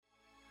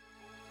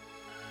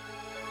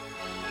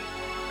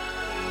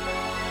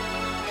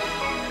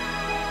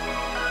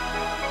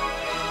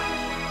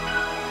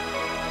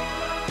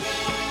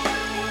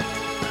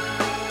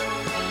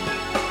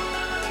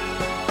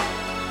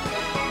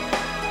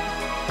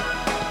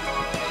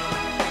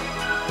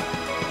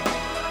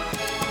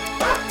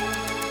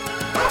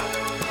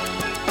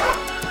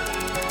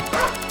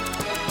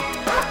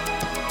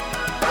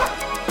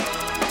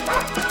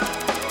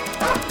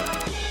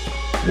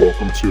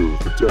Welcome to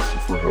the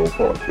Destined for Hell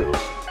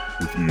podcast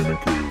with Ian and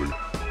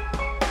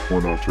Kaylee. We're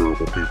not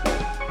terrible people,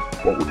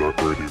 but we're not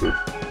great either.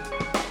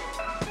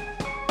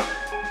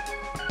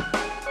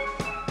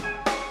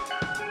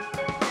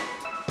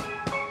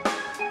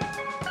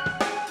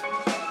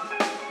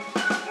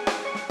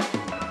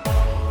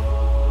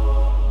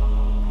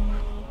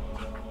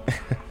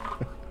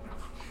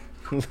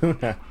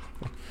 Luna.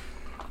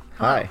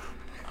 Hi.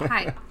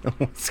 Hi.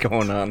 What's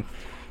going on?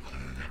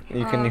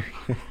 You can.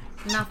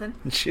 Nothing.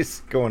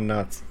 She's going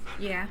nuts.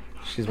 Yeah.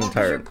 She's been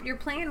tired. You're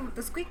playing with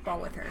the squeak ball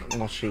with her.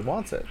 Well, she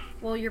wants it.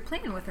 Well, you're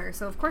playing with her,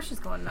 so of course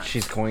she's going nuts.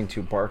 She's going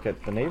to bark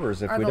at the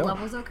neighbors if Are we the don't.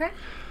 levels okay?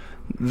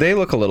 They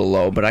look a little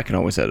low, but I can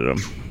always edit them.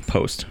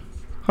 Post.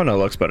 Oh no, it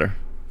looks better.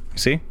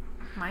 See?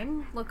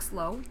 Mine looks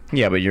low.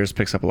 Yeah, but yours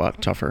picks up a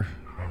lot tougher.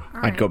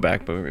 All I'd go right.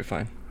 back, but we'd be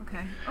fine.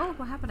 Okay. Oh,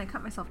 what happened? I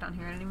cut myself down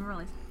here. I didn't even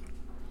realize.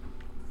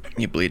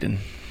 You bleeding.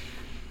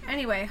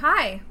 Anyway,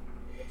 hi.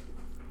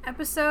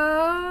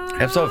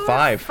 Episode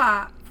 5.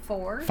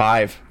 4.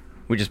 5.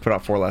 We just put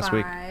out 4 last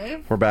week.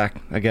 5. We're back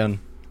again.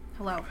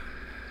 Hello.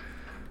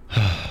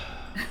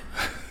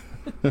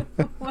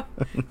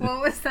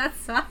 what was that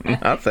sound?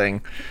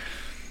 Nothing.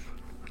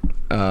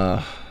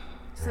 So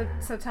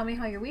tell me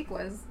how your week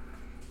was.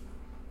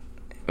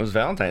 It was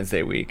Valentine's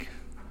Day week.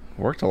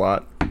 Worked a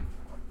lot.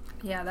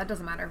 Yeah, that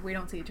doesn't matter. We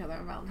don't see each other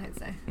on Valentine's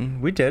Day.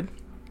 We did.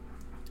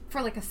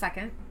 For like a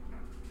second.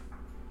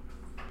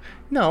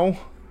 No.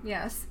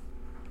 Yes.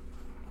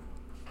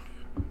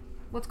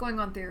 What's going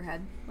on through your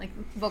head? Like,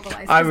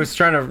 vocalize. I was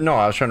trying to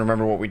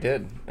remember what we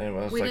did. And it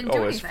was We like, didn't do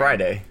oh, it's anything.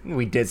 Friday.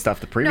 We did stuff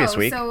the previous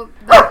week. So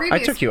the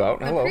previous, I took you out.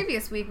 The Hello.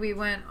 previous week we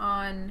went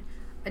on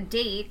a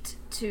date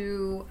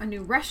to a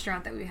new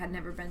restaurant that we had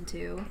never been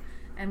to.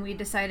 And we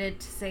decided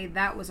to say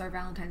that was our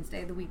Valentine's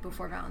Day the week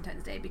before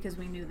Valentine's Day because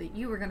we knew that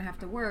you were going to have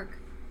to work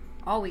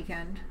all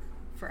weekend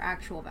for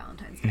actual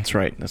Valentine's Day. That's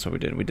right. That's what we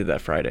did. We did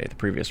that Friday, the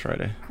previous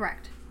Friday.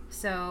 Correct.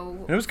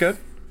 So... It was good.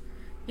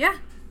 Yeah.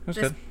 It was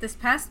good. This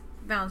past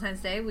Valentine's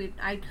Day,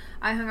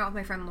 I hung out with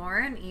my friend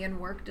Laura, and Ian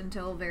worked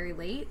until very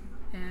late,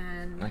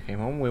 and... I came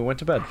home, we went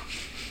to bed.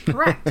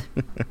 Correct.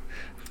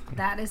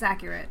 That is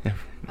accurate.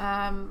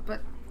 But,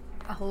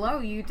 hello,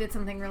 you did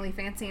something really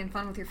fancy and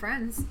fun with your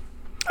friends.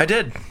 I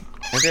did.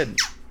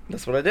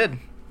 That's what I did.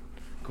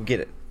 Go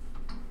get it.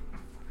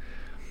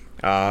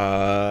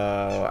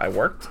 I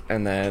worked,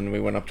 and then we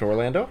went up to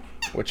Orlando,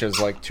 which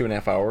is like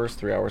 2.5 hours,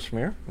 3 hours from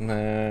here. And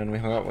then we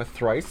hung out with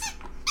Thrice,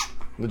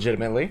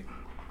 legitimately.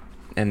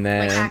 And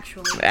then... Like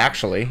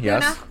actually,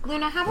 yes.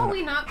 Luna, how about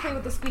we not play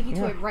with the squeaky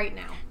toy right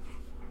now?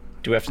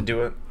 Do we have to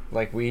do it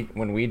like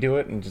when we do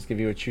it and just give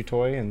you a chew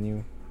toy and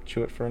you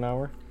chew it for an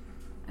hour?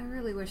 I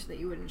really wish that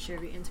you wouldn't share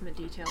the intimate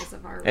details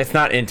of our... It's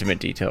not intimate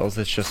details.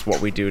 It's just what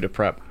we do to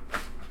prep.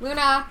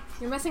 Luna,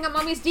 you're messing up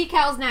Mommy's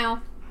decals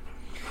now.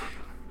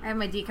 I have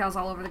my decals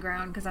all over the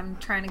ground because I'm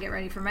trying to get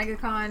ready for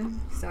MegaCon,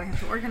 so I have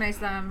to organize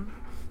them.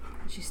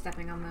 She's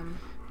stepping on them.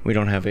 We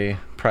don't have a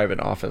private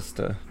office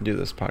to do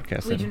this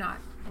podcast We in. do not.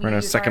 We're in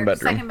a second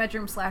bedroom. Second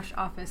bedroom /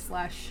 office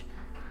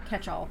 /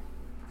 catch-all.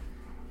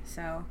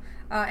 So,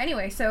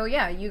 anyway, so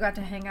yeah, you got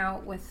to hang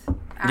out with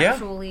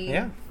actually...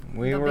 Yeah.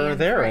 We the were band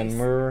there, Thrice.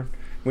 and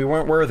we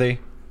weren't worthy.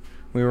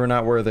 We were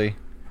not worthy.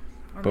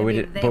 Or But we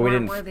maybe did. they But we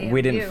weren't didn't. worthy of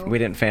We didn't. you. We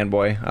didn't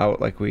fanboy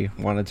out like we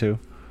wanted to.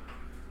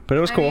 But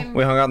it was I cool. mean-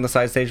 We hung out on the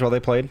side stage while they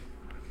played.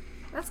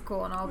 That's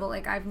cool and all, but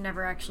like I've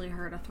never actually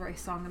heard a Thrice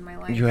song in my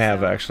life. You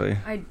have, so actually.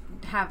 I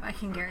have. I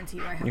can guarantee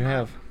you I have. You not.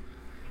 have.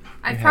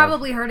 I've have.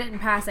 probably heard it in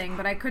passing,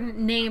 but I couldn't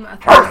name a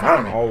Thrice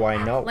song. Oh,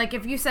 I know. Like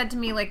if you said to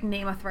me like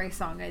name a Thrice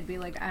song, I'd be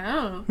like I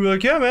don't know. We're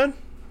like, yeah, man.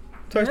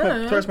 Thrice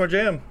Yeah. my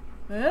jam.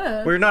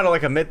 Uh. We're not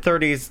like a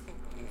mid-30s,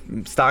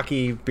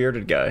 stocky,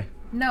 bearded guy.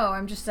 No,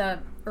 I'm just a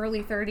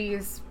early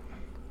 30s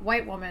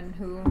white woman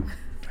who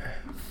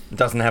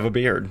Doesn't have a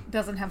beard,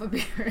 doesn't have a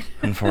beard.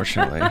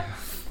 unfortunately.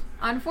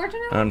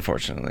 Unfortunately?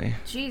 Unfortunately.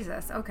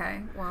 Jesus. Okay.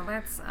 Well,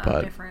 that's a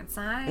But- different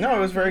side. No, it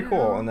was of very you.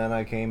 cool. And then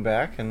I came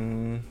back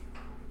and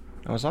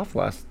I was off the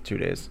last 2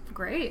 days.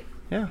 Great.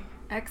 Yeah.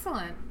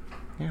 Excellent.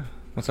 Yeah.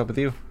 What's up with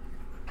you?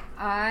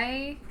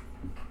 I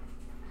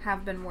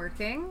have been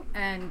working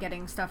and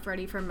getting stuff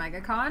ready for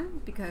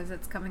MegaCon because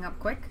it's coming up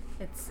quick.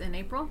 It's in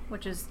April,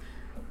 which is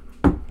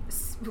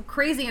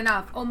crazy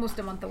enough, almost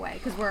a month away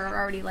because we're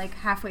already like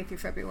halfway through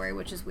February,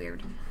 which is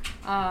weird.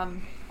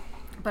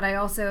 But I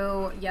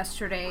also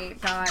yesterday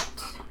got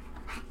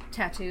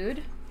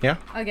tattooed Yeah?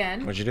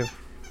 again. What'd you do?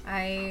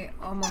 I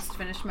almost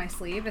finished my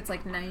sleeve. It's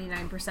like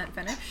 99%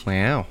 finished.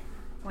 Wow.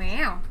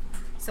 Wow.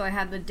 So I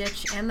had the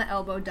ditch and the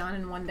elbow done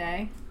in one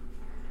day.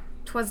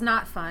 'Twas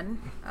not fun.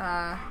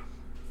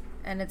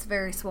 And it's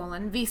very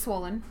swollen.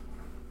 V-swollen.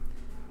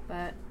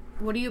 But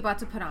what are you about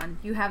to put on?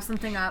 You have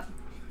something up.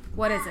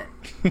 What is it?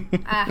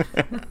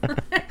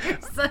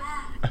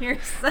 You're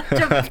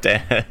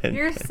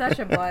such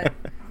a butt.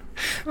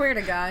 Swear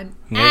to God.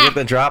 We get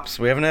the drops.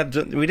 We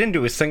didn't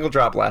do a single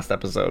drop last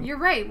episode. You're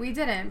right, we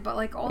didn't, but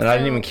like also... And I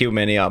didn't even queue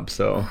many up,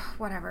 so...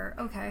 Whatever,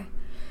 okay.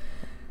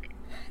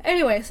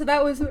 Anyway, so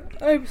that was...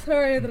 I'm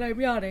sorry that I'm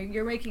yawning.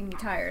 You're making me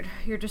tired.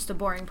 You're just a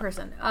boring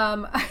person.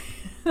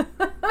 You're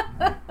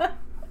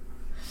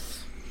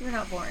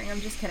not boring.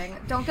 I'm just kidding.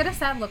 Don't get a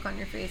sad look on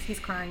your face. He's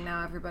crying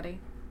now, everybody.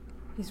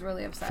 He's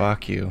really upset.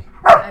 Fuck you.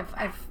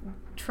 I've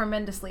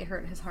tremendously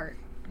hurt his heart.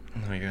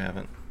 No, you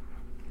haven't.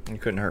 You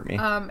couldn't hurt me.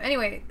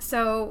 Anyway,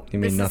 so You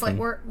mean this is like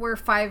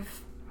nothing.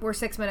 we're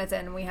 6 minutes in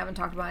and we haven't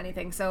talked about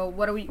anything. So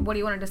what do you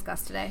want to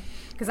discuss today?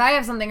 Because I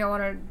have something I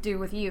want to do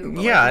with you.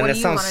 But Yeah, what and do it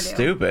you sounds wanna do?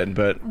 stupid,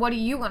 but What do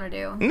you want to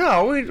do?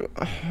 no,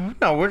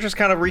 we're just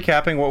kind of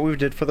recapping what we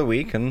did for the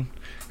week and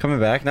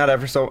coming back. Not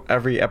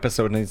every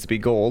episode needs to be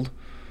gold.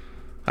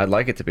 I'd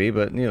like it to be,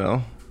 but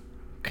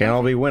can't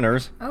all be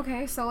winners.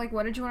 Okay, so like,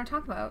 what did you want to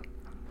talk about?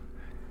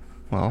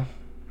 Well,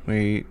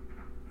 we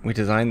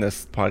designed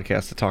this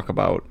podcast to talk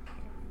about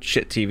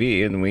shit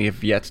TV, and we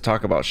have yet to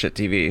talk about shit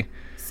TV.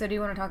 So do you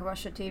want to talk about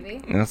shit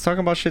TV? Let's talk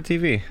about shit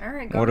TV. All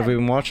right, go What have we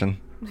ahead. been watching?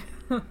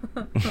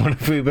 What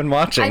have we been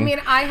watching? I mean,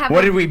 I have.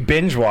 What did we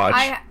binge watch?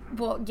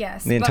 Well,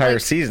 yes. the but, entire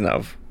like, season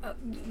of.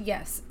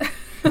 Yes.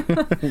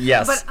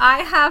 Yes. But I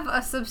have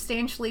a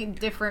substantially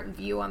different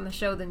view on the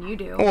show than you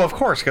do. Well, of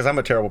course, because I'm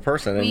a terrible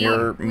person, and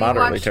you're We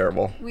moderately watched-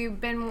 terrible. We've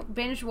been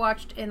binge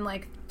watched in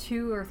like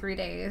 2 or 3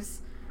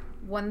 days.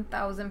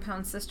 1,000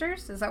 Pound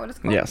Sisters, is that what it's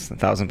called? Yes,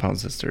 1,000 Pound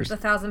Sisters. The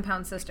 1,000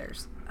 Pound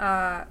Sisters,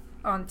 on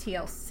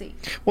TLC.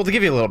 Well, to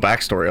give you a little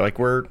backstory, like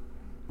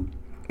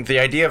the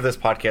idea of this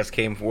podcast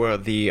came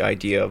with the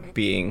idea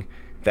being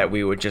that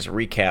we would just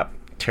recap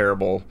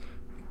terrible,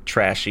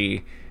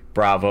 trashy,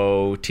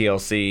 Bravo,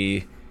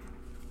 TLC,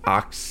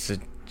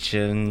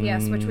 Oxygen.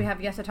 Yes, which we have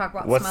yet to talk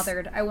about. What's-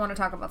 Smothered. I want to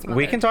talk about Smothered.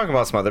 We can talk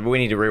about Smothered, but we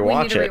need to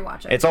rewatch it.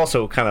 rewatch it. It's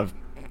also kind of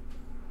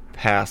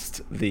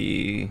past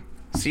the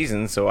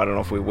season, so I don't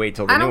know if we wait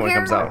till the I new don't one care.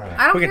 comes out.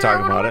 I don't we can care. talk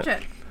I wanna about watch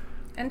it.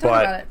 and talk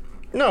But about it.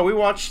 no, we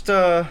watched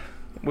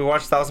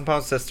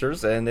 1,000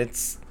 Sisters, and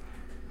it's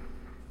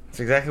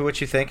exactly what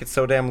you think. It's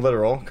so damn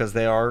literal because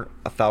they are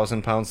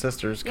 1,000 pound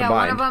sisters Yeah,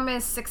 one combined. of them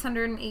is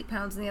 608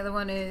 pounds, and the other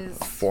one is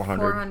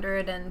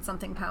 400. and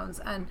something pounds.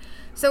 And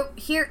so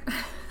here,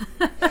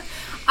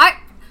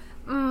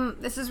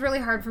 this is really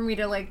hard for me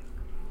to like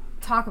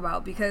talk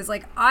about because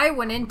like I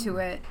went into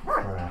it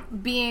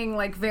being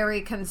like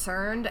very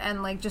concerned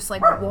and like just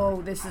like,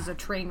 whoa, this is a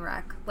train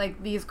wreck.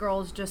 Like these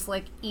girls just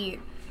like eat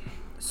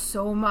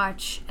so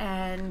much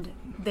and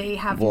they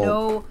have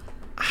no.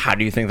 How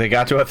do you think they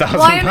got to 1,000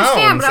 Well, I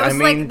understand, pounds? but I was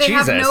mean, like, they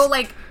Jesus. have no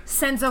like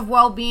sense of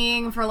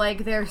well-being for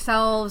like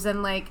themselves,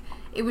 and like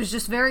it was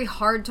just very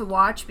hard to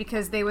watch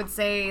because they would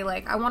say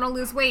like, I want to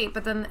lose weight,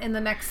 but then in the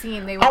next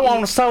scene they would I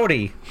want a eat,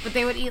 soda. but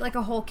they would eat like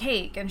a whole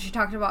cake, and she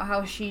talked about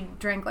how she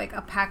drank like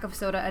a pack of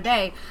soda a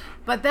day.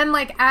 But then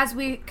like as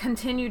we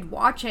continued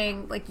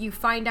watching, like you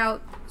find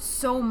out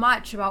so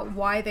much about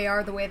why they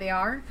are the way they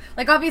are.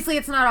 Like obviously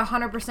it's not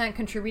 100%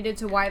 contributed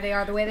to why they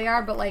are the way they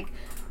are, but like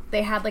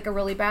they had like a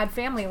really bad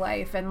family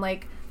life, and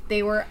like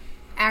they were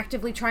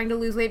actively trying to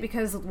lose weight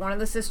because one of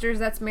the sisters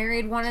that's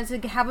married wanted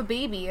to have a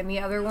baby, and the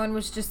other one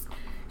was just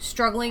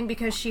struggling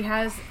because she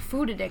has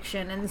food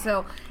addiction. And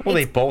so Well,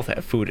 they it's- both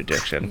have food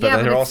addiction, but yeah,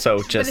 they're it's- also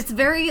but just. it's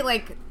very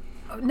like,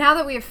 now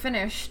that we have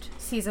finished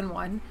season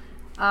 1,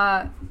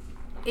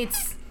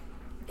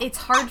 it's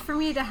hard for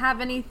me to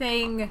have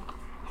anything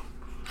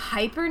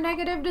hyper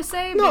negative to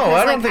say. No, because,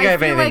 I don't like, think I have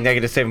feel anything like-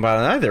 negative to say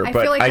about it either. I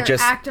But feel like I they're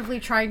just. actively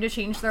trying to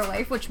change their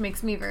life, which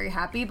makes me very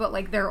happy. But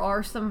like, there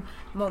are some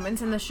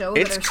moments in the show that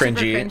It's are cringy.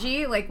 super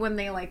cringy, like when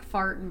they like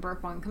fart and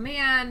burp on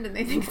command, and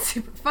they think it's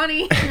super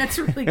funny, and it's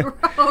really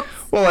gross.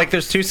 Well, like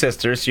there's two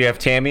sisters. You have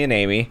Tammy and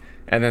Amy,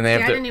 and then they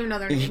have I the. didn't even know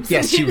their names.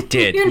 Yes, you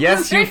did. You know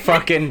Yes, their you names?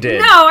 fucking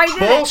did. No, I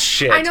didn't.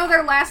 Bullshit. I know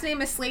their last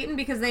name is Slayton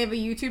because they have a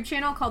YouTube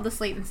channel called the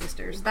Slayton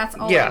Sisters. That's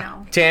all I Yeah,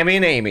 know. Tammy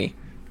and Amy.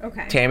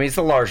 Okay. Tammy's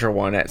the larger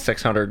one at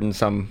 600 and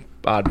some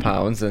odd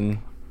pounds, and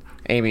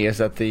Amy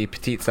is at the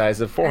petite size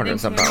of 400 I and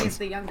some think Tammy's pounds.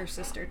 the younger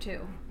sister too.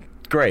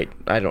 Great.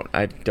 I don't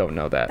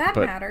know that. That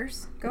but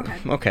matters. Go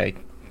ahead.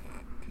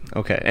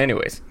 Okay.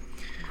 Anyways,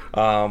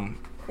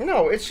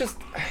 no, it's just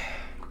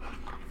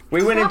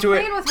we went Stop into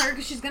playing it. with her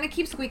because she's gonna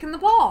keep squeaking the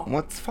ball.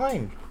 What's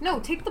fine?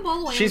 No, take the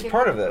ball away. She's and give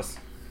part her- of this.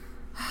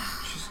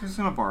 She's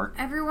gonna bark.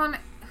 Everyone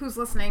who's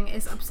listening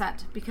is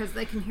upset because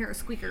they can hear a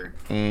squeaker.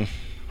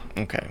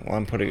 Okay. Well,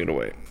 I'm putting it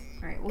away.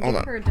 All right, we'll Hold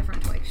give on. her a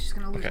different toy. She's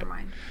gonna lose Okay. her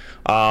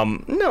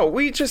mind. No,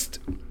 we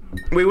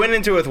went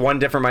into it with one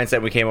different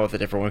mindset. We came out with a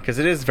different one because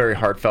it is very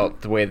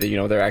heartfelt the way that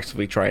they're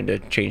actively trying to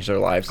change their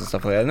lives and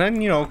stuff like that. And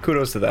then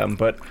kudos to them,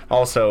 but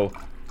also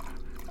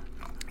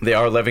they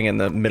are living in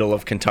the middle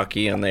of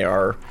Kentucky and they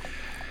are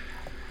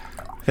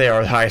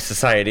high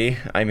society.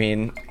 I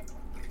mean,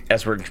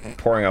 as we're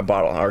pouring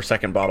our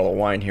second bottle of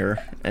wine here,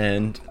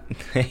 and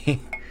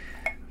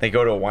they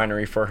go to a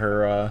winery for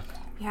her.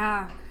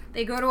 Yeah.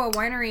 They go to a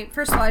winery.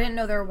 First of all, I didn't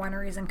know there were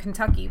wineries in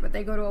Kentucky, but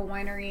they go to a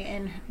winery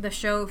in the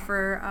show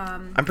for.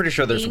 I'm pretty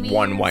sure there's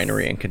one Amy's-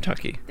 winery in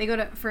Kentucky. They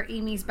go for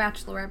Amy's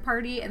bachelorette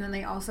party, and then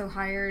they also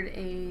hired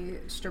a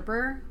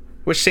stripper.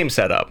 Which seems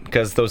set up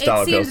because those It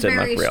dollar seems bills didn't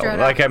very look real. straight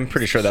Like up. I'm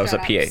pretty sure that was a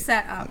PA.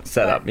 Set up.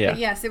 Set up, yeah. But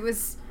yes, it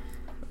was.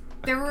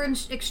 There were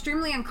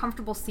extremely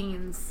uncomfortable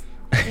scenes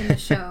in the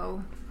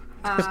show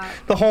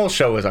The whole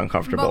show is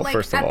uncomfortable, But, like,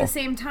 first of at all. the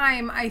same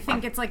time, I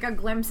think it's, like, a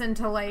glimpse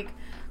into, like...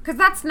 Because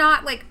that's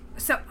not, like...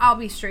 So, I'll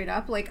be straight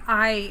up. Like,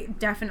 I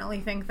definitely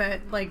think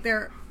that, like,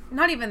 there...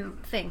 Not even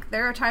think.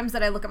 There are times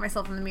that I look at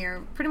myself in the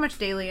mirror pretty much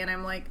daily, and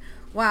I'm like,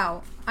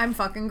 wow, I'm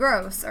fucking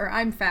gross, or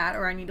I'm fat,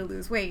 or I need to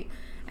lose weight.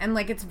 And,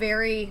 like, it's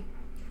very...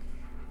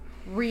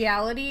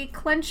 reality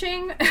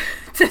clenching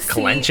to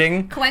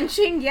see.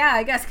 Clenching, yeah,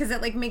 I guess, because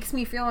it, like, makes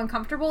me feel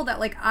uncomfortable that,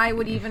 like, I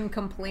would even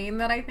complain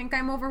that I think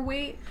I'm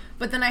overweight,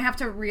 but then I have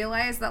to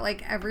realize that,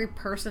 like, every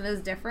person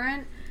is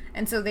different,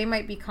 and so they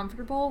might be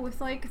comfortable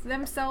with, like,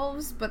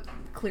 themselves, but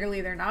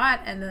clearly they're not.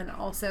 And then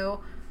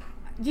also,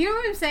 do you know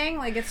what I'm saying?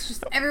 Like, it's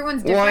just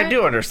everyone's different. Well, I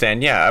do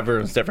understand. Yeah,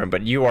 everyone's different,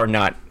 but you are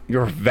not.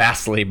 You're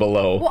vastly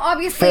below. Well,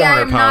 obviously, 400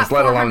 I am pounds, not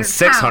let alone 400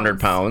 600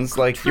 pounds.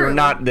 Like, True. you're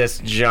not this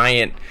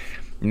giant,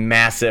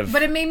 massive.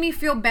 But it made me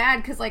feel bad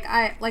because, like,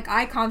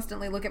 I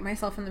constantly look at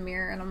myself in the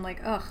mirror and I'm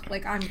like, ugh,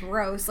 like, I'm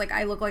gross. Like,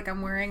 I look like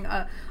I'm wearing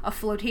a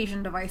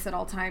flotation device at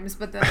all times.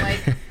 But then,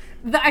 like,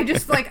 I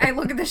just, like, I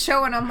look at the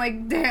show and I'm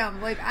like,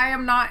 damn, like, I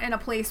am not in a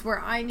place where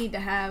I need to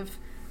have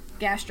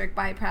gastric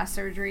bypass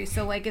surgery.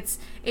 So, like,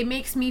 it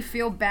makes me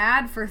feel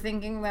bad for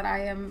thinking that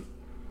I am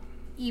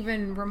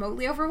even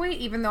remotely overweight,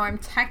 even though I'm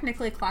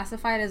technically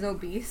classified as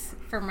obese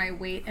for my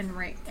weight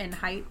and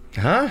height.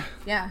 Huh?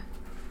 Yeah.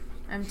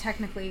 I'm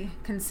technically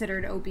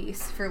considered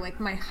obese for, like,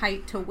 my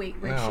height to weight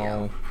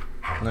ratio.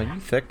 No, you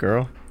thick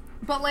girl.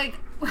 But, like...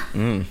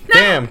 No.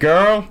 Damn,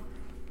 girl.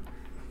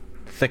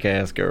 Thick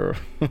ass girl.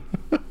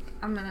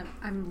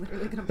 I'm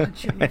literally gonna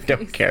punch you in the I face.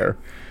 don't care.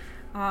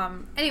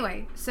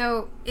 Anyway,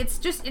 so it's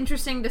just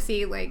interesting to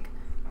see, like,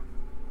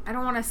 I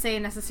don't want to say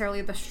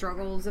necessarily the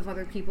struggles of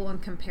other people in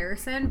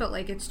comparison, but,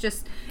 like, it's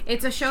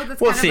a show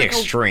that's Well, kind it's of the like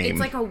extreme. it's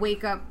like a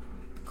wake up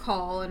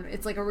call, and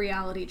it's like a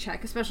reality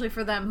check, especially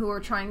for them who are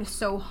trying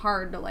so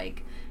hard to,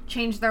 like,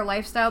 change their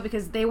lifestyle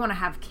because they want to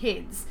have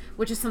kids,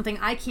 which is something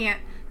I can't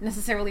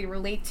necessarily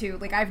relate to.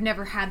 Like, I've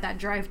never had that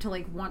drive to,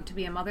 like, want to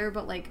be a mother,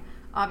 but, like,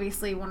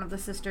 obviously one of the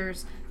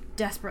sisters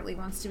desperately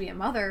wants to be a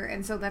mother,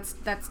 and so that's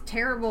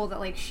terrible that,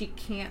 like, she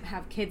can't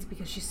have kids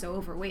because she's so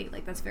overweight.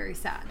 Like, that's very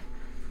sad,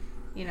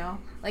 you know?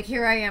 Like,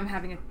 here I am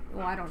having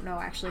well, I don't know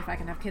actually if I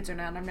can have kids or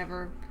not.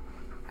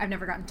 I've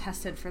never gotten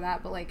tested for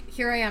that, but, like,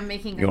 here I am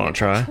making a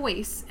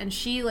choice, and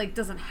she, like,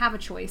 doesn't have a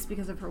choice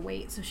because of her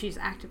weight, so she's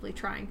actively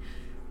trying.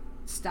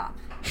 Stop.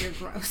 You're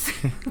gross.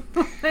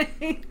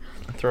 Like,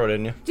 Throw it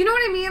in you. do you know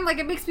what I mean? Like,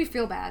 it makes me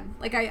feel bad.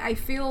 Like, I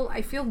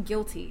feel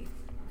guilty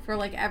for,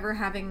 like, ever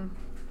having...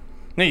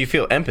 No, you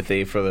feel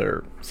empathy for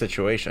their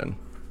situation.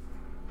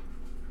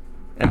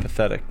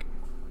 Empathetic.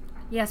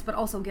 Yes, but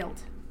also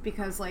guilt.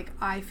 Because, like,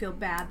 I feel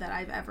bad that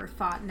I've ever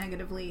thought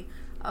negatively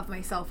of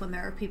myself when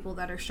there are people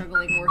that are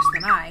struggling worse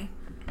than I.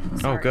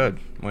 Sorry. Oh, good.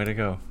 Way to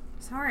go.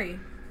 Sorry.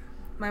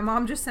 My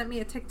mom just sent me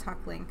a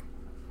TikTok link.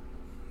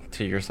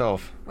 To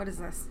yourself. What is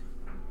this?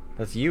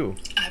 That's you.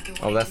 I've been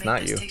wanting to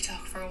make this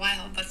TikTok for a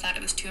while, but thought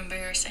it was too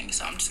embarrassing,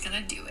 so I'm just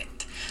gonna do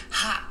it.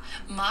 Hi,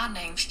 my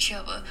name's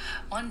Chubba.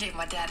 One day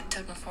my daddy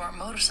took me for a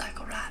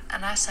motorcycle ride,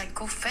 and I said,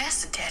 "Go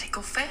faster, Daddy,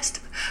 go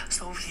faster."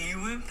 So he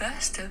went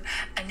faster,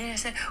 and then I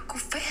said, "Go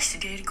faster,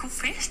 Daddy, go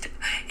faster."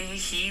 And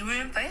he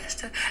went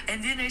faster,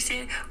 and then I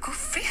said, "Go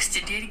faster,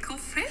 Daddy, go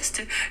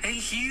faster." And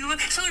he went,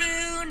 "Slow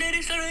down,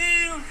 Daddy, slow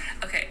down."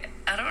 Okay,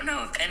 I don't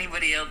know if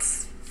anybody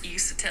else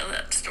used to tell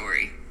that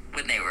story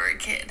when they were a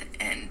kid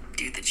and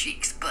do the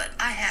cheeks, but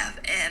I have,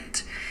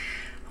 and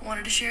I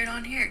wanted to share it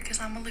on here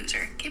because I'm a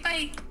loser. Okay,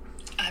 bye.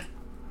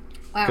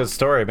 Wow. Good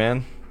story,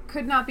 man.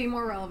 Could not be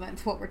more relevant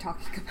to what we're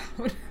talking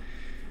about.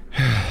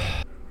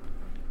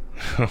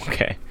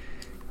 Okay.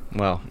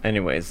 Well,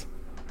 anyways,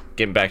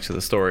 getting back to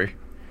the story.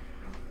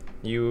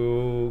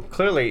 You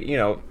clearly, you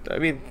know, I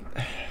mean,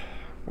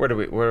 where do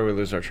we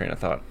lose our train of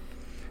thought?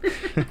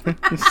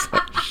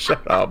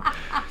 Shut up.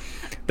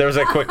 There was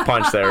a quick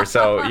punch there,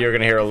 so you're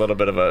gonna hear a little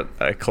bit of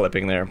a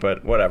clipping there,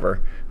 but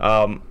whatever.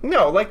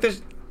 No, like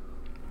this.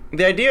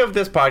 The idea of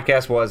this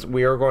podcast was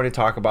we are going to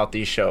talk about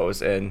these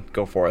shows and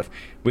go forth.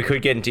 We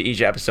could get into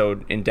each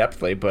episode in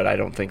depthly, but I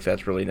don't think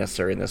that's really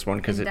necessary in this one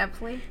because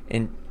In-depthly?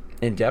 In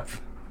depth.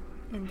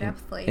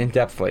 In-depthly. In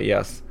depthly,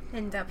 yes.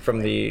 In-depthly. From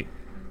the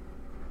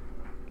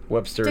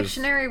Webster's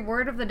Dictionary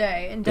word of the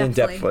day. In-depthly.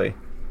 In-depthly.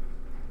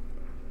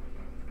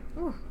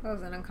 Ooh, that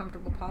was an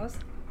uncomfortable pause.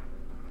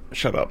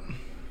 Shut up.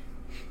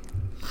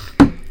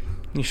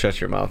 You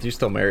shut your mouth. You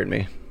still married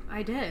me.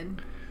 I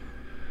did.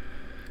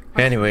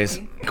 Anyways,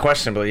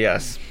 questionably,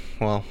 yes.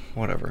 Well,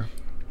 whatever.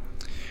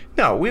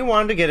 No, we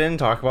wanted to get in and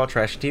talk about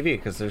trashy TV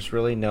because there's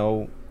really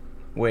no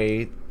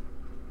way.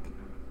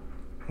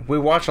 We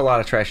watch a lot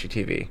of trashy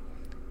TV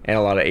and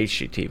a lot of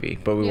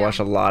HGTV, but we watch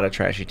a lot of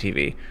trashy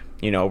TV.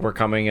 You know, we're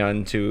coming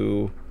on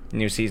to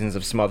new seasons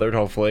of Smothered,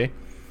 hopefully.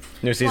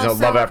 New season of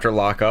Love After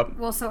Lockup.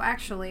 Well, so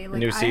actually, like,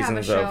 New I have a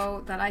seasons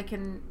show that I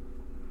can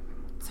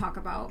talk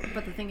about,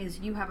 but the thing is,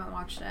 you haven't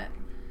watched it.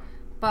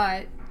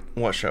 But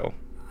What show?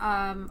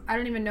 I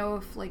don't even know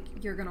if, like,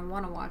 you're gonna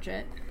want to watch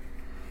it.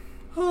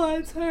 Oh,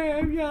 I'm sorry,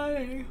 I'm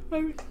yawning.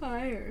 I'm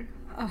tired.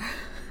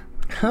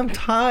 I'm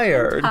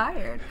tired.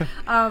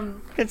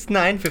 It's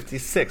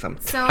 9:56. I'm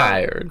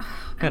tired.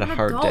 I had a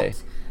hard day.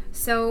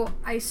 So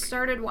I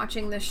started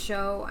watching this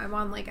show. I'm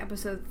on like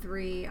episode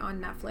 3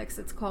 on Netflix.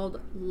 It's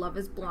called Love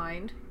is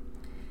Blind.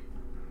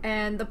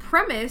 And the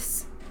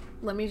premise,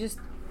 let me just...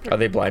 Are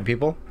they blind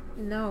people?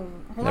 No.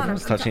 Hold on.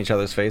 Everyone's touching each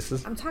other's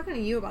faces? I'm talking to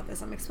you about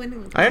this. I'm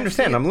explaining the premise. I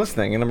understand. I'm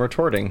listening and I'm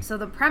retorting. So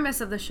the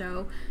premise of the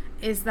show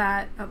is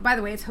that... by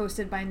the way, it's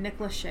hosted by Nick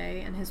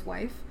Lachey and his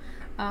wife.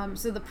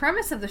 So the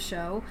premise of the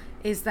show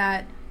is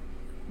that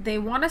they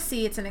want to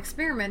see... It's an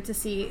experiment to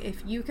see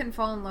if you can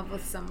fall in love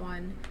with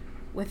someone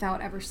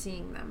without ever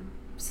seeing them.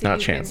 So Not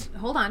a chance.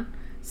 Hold on.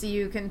 So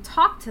you can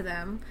talk to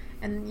them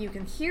and you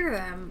can hear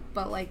them,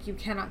 but like you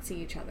cannot see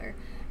each other.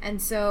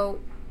 And so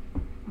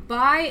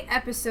by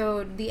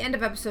the end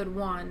of episode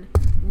 1,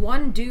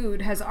 one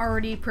dude has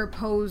already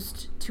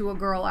proposed to a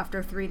girl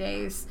after 3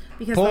 days.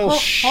 Because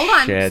hold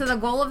on. So the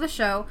goal of the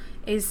show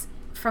is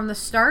from the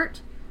start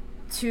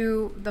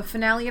to the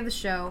finale of the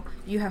show,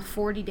 you have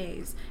 40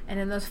 days. And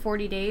in those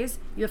 40 days,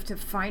 you have to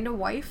find a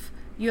wife,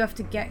 you have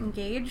to get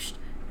engaged,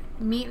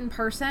 meet in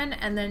person,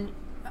 and then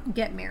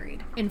get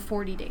married in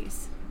 40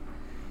 days.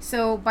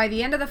 So by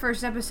the end of the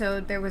first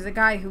episode, there was a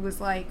guy who was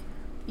like,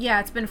 yeah,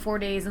 it's been 4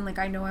 days and like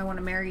I know I want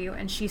to marry you,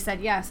 and she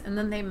said yes, and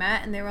then they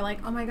met and they were like,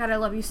 oh my god, I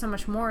love you so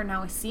much more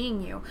now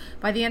seeing you.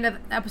 By the end of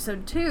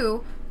episode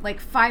 2, like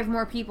 5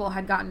 more people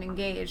had gotten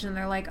engaged, and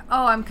they're like,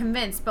 oh, I'm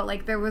convinced. But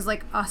like there was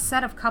like a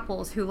set of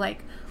couples who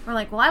like were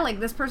like, well, I like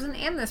this person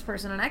and this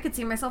person, and I could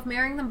see myself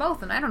marrying them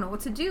both, and I don't know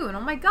what to do, and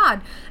oh my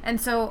god. And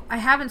so I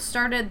haven't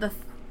started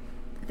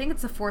I think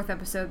it's the 4th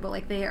episode, but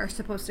like they are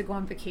supposed to go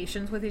on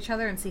vacations with each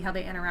other and see how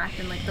they interact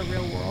in like the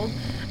real world.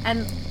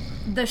 And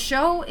the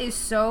show is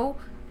so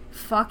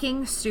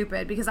fucking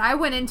stupid because I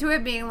went into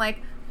it being like,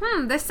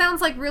 this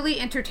sounds like really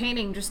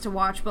entertaining just to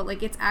watch, but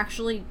like it's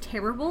actually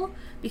terrible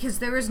because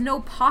there is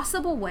no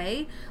possible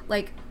way.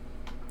 Like,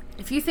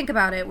 if you think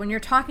about it, when you're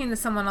talking to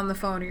someone on the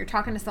phone or you're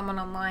talking to someone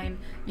online,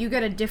 you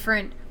get a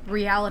different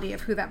reality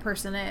of who that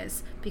person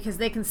is because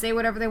they can say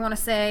whatever they want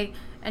to say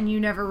and you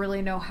never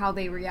really know how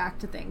they react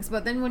to things.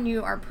 But then when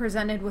you are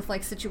presented with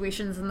like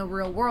situations in the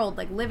real world,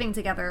 like living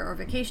together or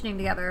vacationing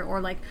together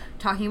or like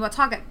talking about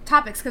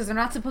topics, because they're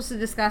not supposed to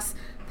discuss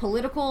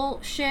political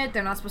shit,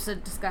 they're not supposed to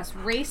discuss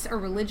race or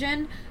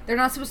religion, they're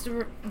not supposed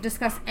to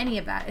discuss any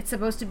of that. It's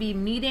supposed to be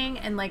meeting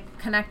and like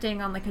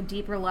connecting on like a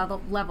deeper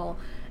level,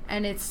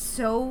 and it's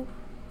so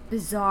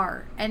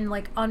bizarre and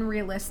like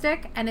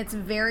unrealistic, and it's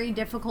very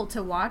difficult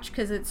to watch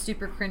because it's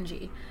super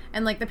cringy,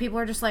 and like the people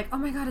are just like, oh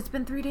my god, it's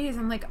been 3 days,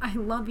 I'm like, I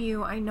love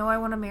you, I know I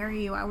want to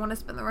marry you, I want to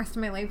spend the rest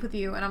of my life with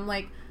you, and I'm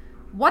like,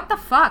 what the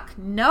fuck?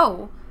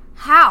 No.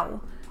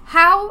 How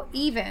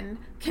even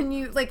can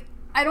you, like,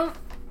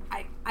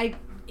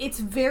 it's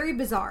very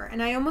bizarre,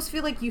 and I almost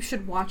feel like you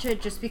should watch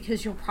it just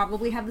because you'll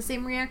probably have the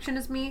same reaction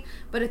as me,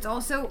 but it's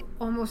also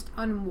almost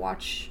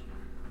unwatchable.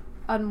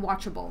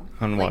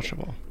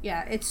 Unwatchable. Like,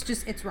 yeah,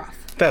 it's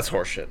rough. That's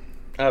horseshit.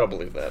 I don't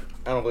believe that.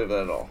 I don't believe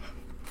that at all.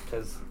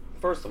 Because,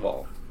 first of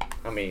all,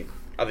 I mean,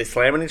 are they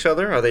slamming each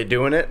other? Are they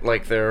doing it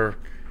like they're...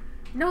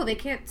 No, they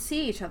can't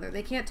see each other.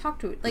 They can't talk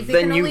to it. Like, they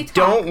then can only you talk.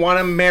 don't want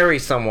to marry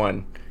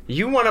someone.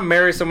 You want to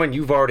marry someone,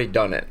 you've already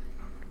done it.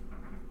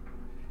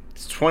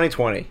 It's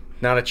 2020.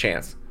 Not a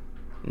chance.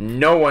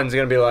 No one's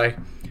going to be like,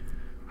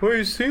 well,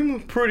 you seem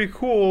pretty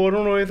cool. I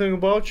don't know anything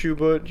about you,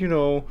 but, you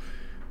know...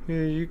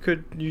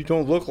 You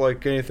don't look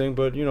like anything,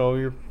 but you know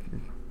your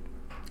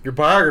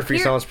biography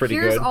sounds pretty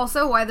good. Here's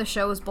also why the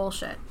show is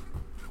bullshit.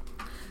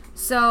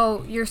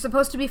 So you're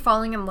supposed to be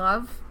falling in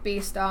love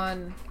based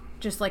on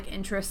just like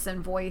interests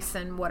and voice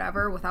and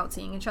whatever without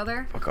seeing each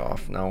other. Fuck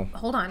off, no.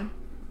 Hold on.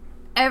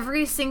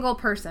 Every single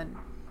person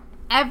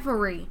on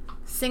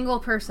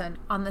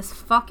this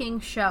fucking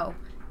show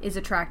is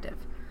attractive.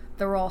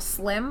 They're all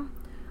slim.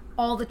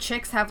 All the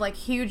chicks have like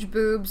huge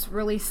boobs,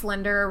 really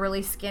slender,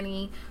 really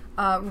skinny.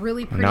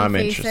 Really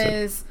pretty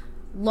faces,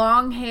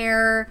 long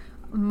hair.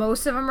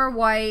 Most of them are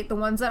white. The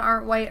ones that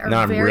aren't white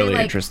are very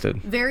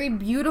interested. Very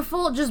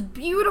beautiful, just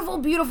beautiful,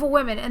 beautiful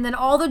women. And then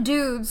all the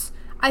dudes,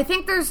 I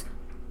think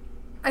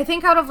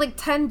out of like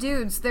 10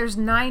 dudes, there's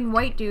 9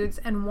 white dudes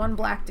and 1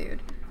 black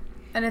dude.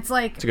 And it's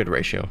like... It's a good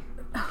ratio.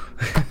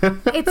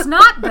 It's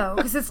not, though,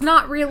 because it's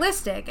not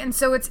realistic. And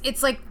so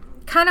it's like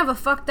kind of a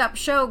fucked up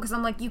show, because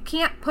I'm like, you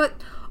can't put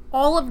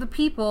all of the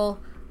people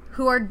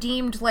who are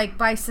deemed like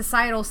by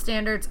societal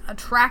standards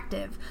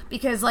attractive,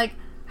 because like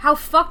how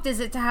fucked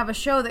is it to have a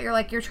show that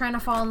you're trying to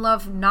fall in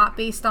love not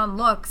based on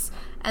looks,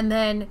 and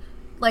then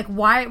like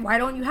why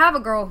don't you have a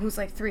girl who's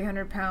like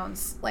 300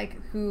 pounds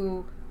like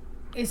who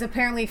is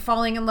apparently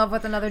falling in love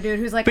with another dude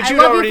who's like, I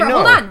love you for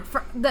hold on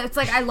it's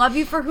like, I love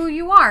you for who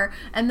you are,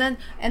 and then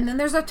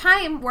there's a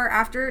time where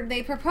after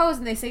they propose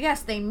and they say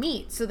yes, they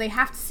meet, so they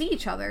have to see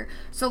each other,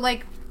 so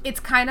like it's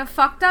kind of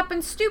fucked up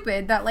and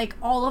stupid that like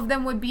all of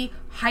them would be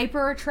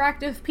hyper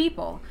attractive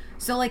people.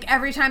 So like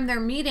every time they're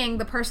meeting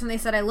the person they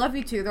said I love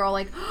you to, they're all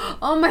like,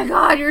 oh my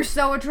god, you're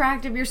so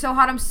attractive, you're so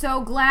hot, I'm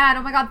so glad,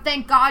 oh my god,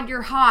 thank god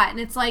you're hot. And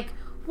it's like,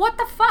 What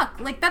the fuck?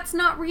 Like, that's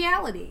not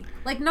reality.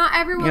 Like, not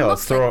everyone Yeah,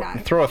 looks let's like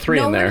that. throw a 3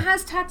 in there. No one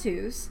has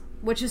tattoos,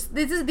 which is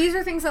these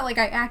are things that, like,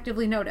 I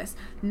actively notice.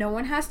 No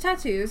one has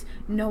tattoos.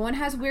 No one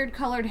has weird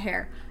colored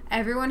hair.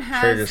 Everyone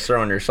has... Sure, you're just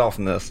throwing yourself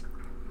in this.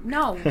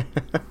 No.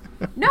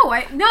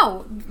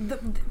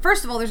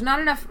 First of all, there's not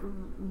enough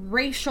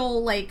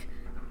racial, like,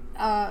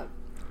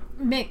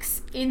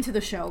 mix into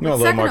the show. But No, a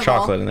little more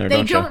chocolate in there, they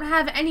don't you? don't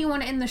have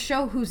anyone in the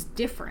show who's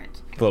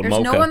different. Little There's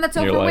no mocha one that's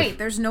in your overweight. life.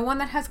 There's no one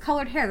that has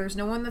colored hair. There's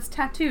no one that's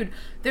tattooed.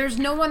 There's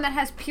no one that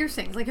has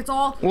piercings. Like, it's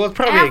all Well, it's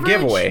probably a average,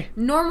 giveaway.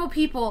 normal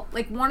people.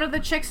 Like, one of the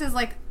chicks is,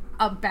 like,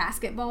 a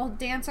basketball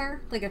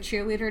dancer, like a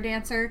cheerleader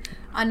dancer.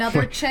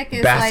 Another chick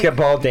is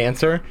Basketball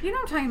dancer? you know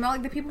what I'm talking about,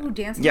 like the people who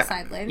dance on Yeah. the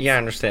side lanes. Yeah, I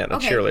understand. A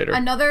Okay, cheerleader.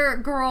 Another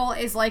girl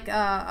is like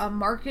a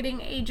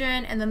marketing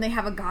agent, and then they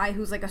have a guy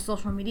who's like a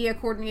social media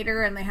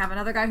coordinator, and they have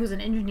another guy who's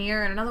an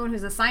engineer, and another one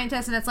who's a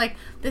scientist, and it's like,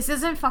 this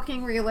isn't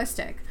fucking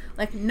realistic.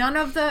 Like, none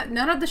of the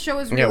show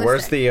is realistic. Yeah,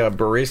 where's the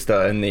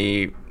barista and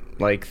the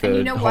And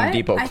you know Home what?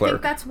 Depot I clerk?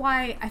 think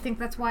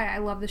that's why I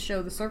love the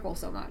show The Circle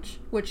so much,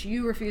 which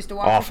you refuse to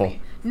watch Awful. with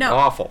me. No.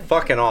 Awful.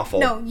 Fucking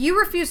awful. No, you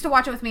refuse to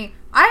watch it with me.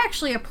 I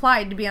actually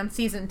applied to be on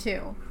season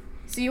 2.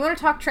 So you want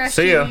to talk trash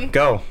See ya. TV?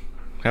 Go.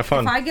 Have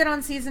fun. If I get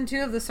on season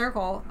 2 of The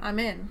Circle, I'm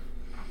in.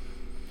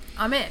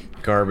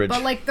 Garbage.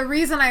 But, like, the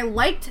reason I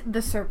liked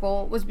The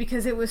Circle was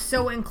because it was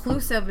so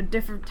inclusive of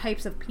different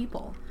types of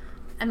people.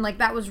 And, like,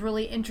 that was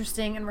really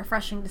interesting and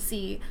refreshing to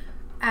see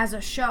as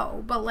a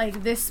show. But,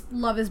 like, this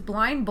Love is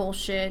Blind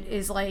bullshit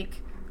is,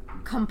 like,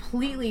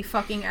 completely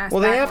fucking ass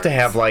Well, they have to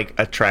backwards. have, like,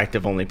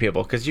 attractive only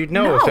people, because you'd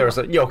know if No. there was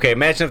a... Yeah, okay,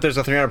 imagine if there's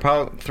a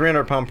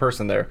 300-pound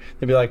person there.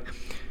 They'd be like,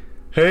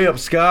 hey, I'm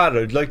Scott,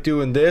 I'd like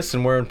doing this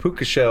and wearing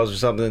puka shells or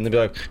something. And they'd be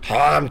like,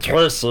 hi, I'm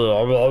Tracy,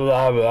 blah, blah,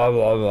 blah, blah,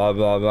 blah,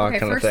 blah, blah, Okay,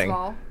 kind of first thing. of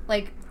all,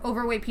 like,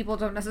 overweight people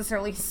don't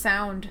necessarily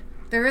sound...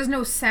 There is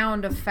no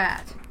sound of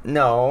fat.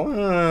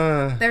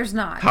 No. There's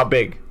not. How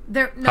big?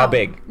 No, How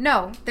big?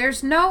 No,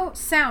 there's no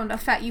sound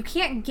of fat. You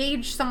can't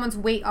gauge someone's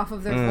weight off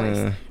of their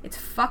voice. It's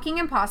fucking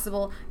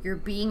impossible. You're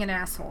being an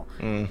asshole.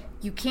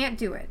 You can't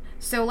do it.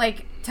 So,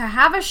 like, to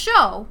have a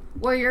show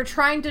where you're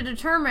trying to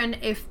determine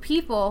if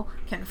people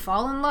can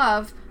fall in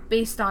love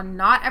based on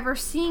not ever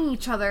seeing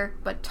each other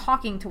but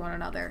talking to one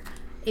another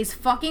is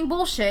fucking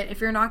bullshit if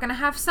you're not going to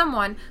have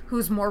someone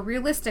who's more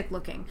realistic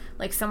looking,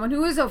 like someone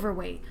who is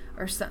overweight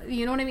or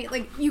you know what I mean?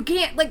 Like, you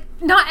can't, like,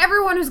 not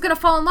everyone who's going to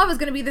fall in love is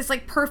going to be this,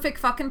 like, perfect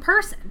fucking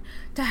person.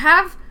 To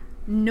have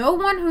no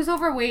one who's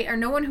overweight or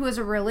no one who has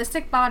a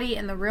realistic body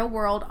in the real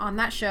world on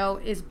that show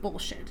is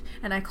bullshit.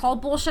 And I call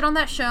bullshit on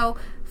that show.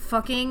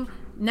 Fucking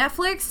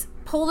Netflix,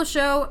 pull the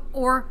show,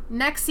 or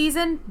next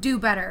season, do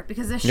better,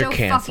 because this You're show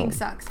canceled. fucking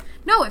sucks.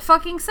 No, it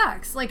fucking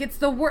sucks. Like, it's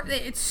the worst.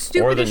 It's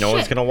stupid Or that as no shit.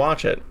 one's going to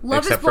watch it. Love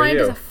is except for Blind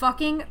you. is a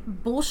fucking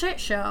bullshit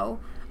show.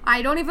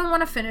 I don't even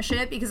want to finish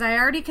it because I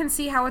already can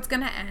see how it's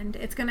going to end.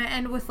 It's going to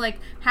end with, like,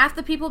 half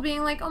the people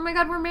being like, oh my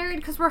god, we're married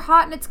because we're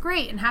hot and it's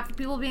great. And half the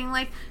people being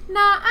like,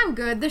 nah, I'm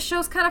good. This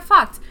show's kind of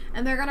fucked.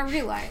 And they're going to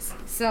realize.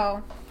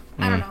 So,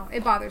 I don't know.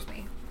 It bothers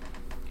me.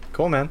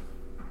 Cool, man.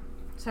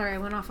 Sorry, I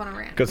went off on a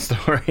rant. Good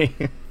story.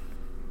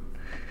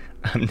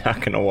 I'm not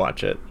going to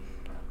watch it.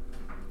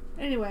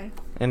 Anyway,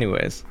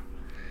 Anyways.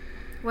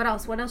 what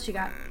else? What else you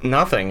got?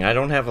 Nothing. I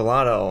don't have a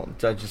lot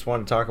else. I just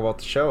wanted to talk about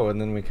the show, and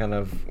then we kind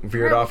of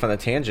veered Alright. off on a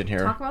tangent here.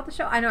 Talk about the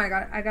show? I know,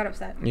 I got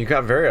upset. You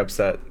got very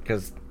upset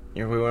because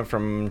we went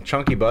from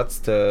chunky butts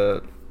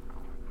to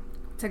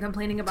To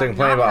complaining about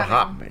complaining not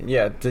about having hot.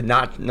 Yeah, to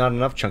not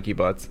enough chunky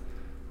butts.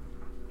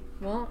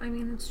 Well, I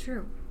mean, it's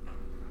true.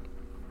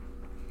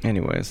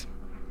 Anyways,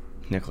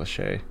 Nick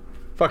Lachey.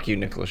 Fuck you,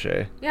 Nick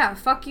Lachey. Yeah,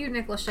 fuck you,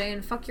 Nick Lachey,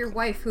 and fuck your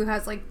wife who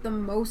has, like, the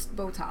most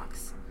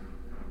Botox.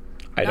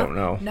 I don't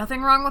know.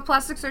 Nothing wrong with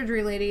plastic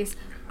surgery, ladies.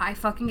 I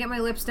fucking get my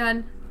lips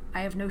done.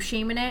 I have no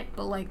shame in it,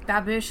 but, like,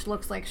 that bitch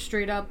looks like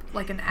straight up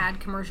like an ad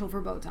commercial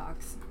for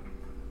Botox.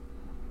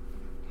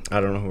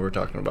 I don't know who we're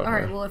talking about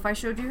Alright, here. well, if I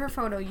showed you her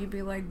photo, you'd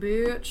be like,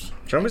 bitch.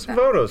 Show me Like some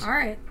that. photos.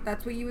 Alright,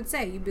 that's what you would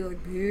say. You'd be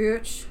like,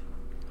 bitch.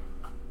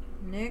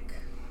 Nick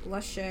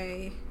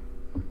Lachey.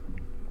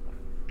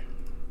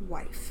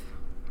 Wife.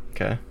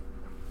 Okay.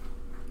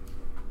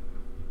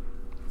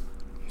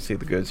 See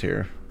the goods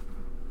here.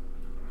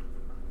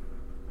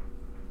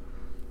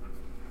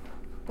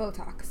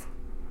 Botox.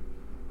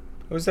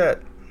 Who's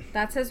that?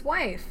 That's his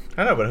wife.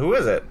 I know, but who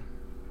is it?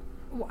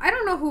 Well, I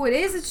don't know who it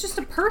is. It's just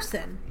a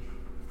person.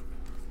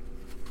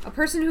 A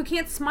person who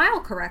can't smile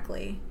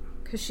correctly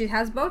because she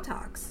has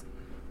Botox.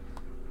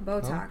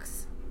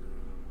 Botox.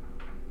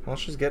 Well,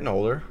 she's getting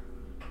older.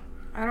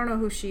 I don't know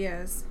who she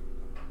is.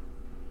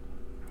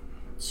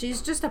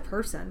 She's just a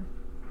person.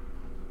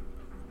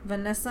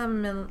 Vanessa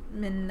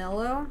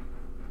Minnello?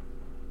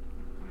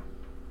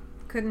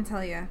 Couldn't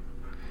tell you.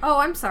 Oh,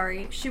 I'm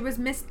sorry. She was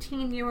Miss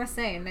Teen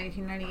USA in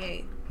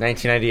 1998.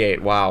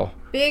 1998. Wow.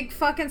 Big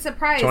fucking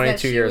surprise that 22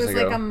 she years was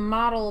ago. like a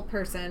model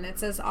person. It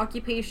says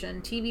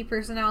occupation, TV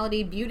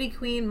personality, beauty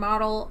queen,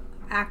 model,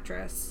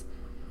 actress.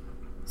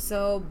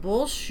 So,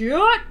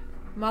 bullshit,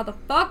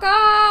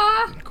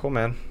 motherfucker! Cool,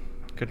 man.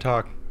 Good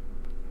talk.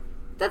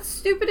 That's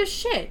stupid as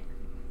shit.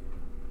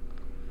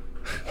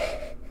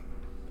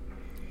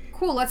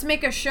 Cool, let's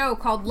make a show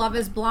called Love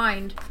is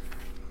Blind.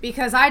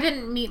 Because I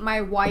didn't meet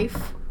my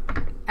wife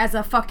as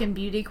a fucking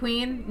beauty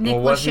queen. Nick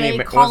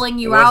Lachey calling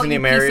you out, you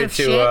piece of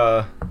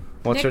shit.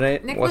 What's her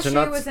name? Nick What's her Lachey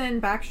nuts? was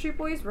in Backstreet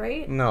Boys,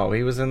 right? No,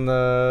 he was in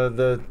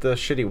the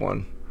shitty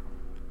one.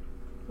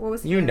 What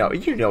was You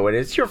it? know it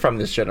is. You're from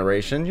this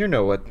generation. You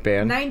know what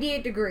band.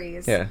 98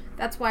 Degrees. Yeah.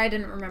 That's why I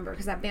didn't remember,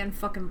 because that band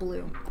fucking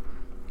blew.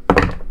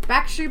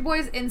 Backstreet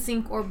Boys,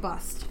 NSYNC, or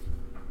bust.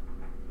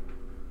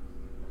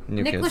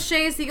 New Nick Kids.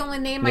 Lachey is the only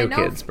name I New know.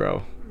 Kids,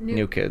 bro.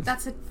 New Kids.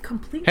 That's a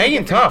completely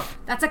Hanging different- Tough.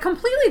 That's a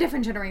completely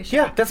different generation.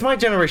 Yeah, that's my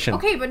generation.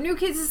 Okay, but New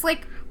Kids is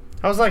like,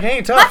 I was like,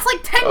 Hanging Tough. that's like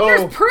 10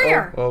 years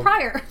prior. oh.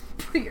 Prior.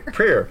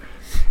 Prior.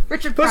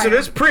 Richard Pryor. Listen,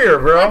 it's Prior,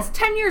 bro. That's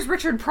 10 years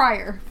Richard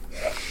Pryor.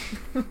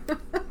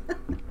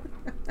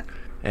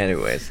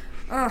 Anyways.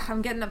 Ugh,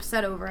 I'm getting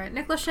upset over it.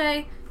 Nick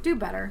Lachey, do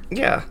better.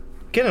 Yeah.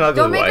 Get an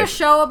ugly Don't make wife. a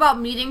show about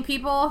meeting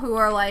people who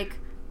are like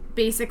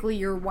basically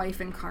your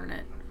wife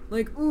incarnate.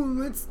 Like, ooh,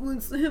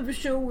 let's have a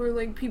show where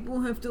like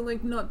people have to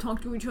like not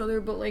talk to each other,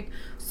 but like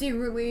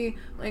secretly,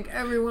 like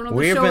everyone on the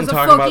We've show been is a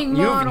talking about fucking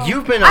model.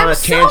 you've been on I'm a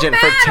tangent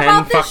so for mad 10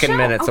 about this fucking show.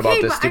 minutes about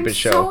Okay, this but stupid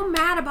show. I'm so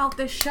mad about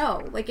this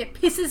show. Like it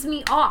pisses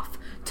me off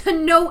to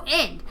no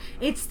end.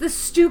 It's the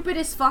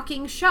stupidest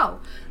fucking show.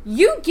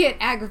 You get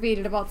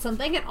aggravated about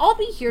something, and I'll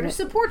be here to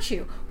support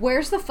you.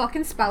 Where's the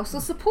fucking spousal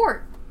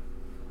support,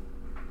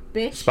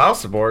 bitch?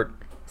 Spouse support.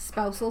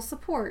 Spousal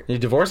support. You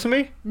divorcing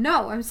me?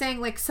 No, I'm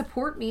saying like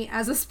support me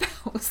as a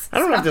spouse. I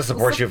don't have to Spousal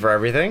support you for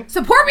everything.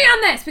 Support me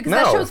on this because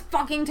that No. show's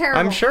fucking terrible.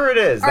 I'm sure it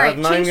is. All right,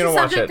 I'm not change even the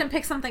gonna watch subject it. and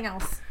pick something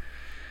else.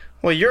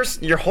 Well,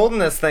 you're holding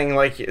this thing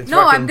like it's No,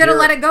 fucking I'm gonna dear-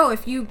 let it go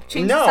if you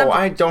change the No, subject.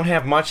 I don't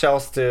have much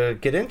else to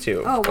get into.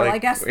 Oh, well, Like, I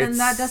guess then it's-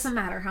 that doesn't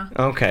matter, huh?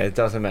 Okay, it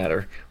doesn't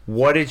matter.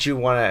 What did you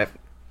want to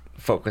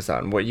focus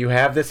on? What you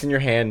have this in your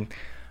hand,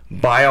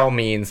 by all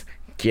means,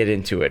 get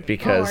into it Oh,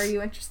 because are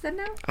you interested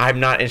now? I'm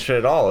not interested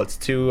at all. It's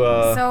too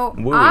So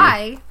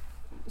wooey.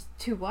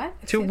 to what?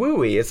 Too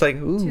wooey. It's like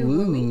ooh, Too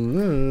wooey.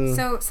 ooh.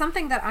 So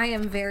something that I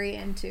am very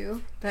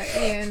into that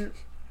Ian.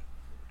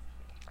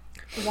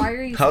 Why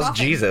are you? How's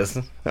stopping? Jesus?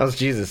 How's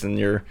Jesus and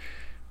your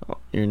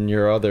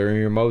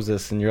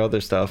Moses and your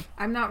other stuff?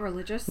 I'm not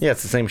religious. Yeah,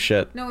 it's the same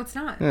shit. No, it's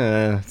not.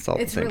 It's all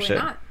It's the same really shit.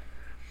 not.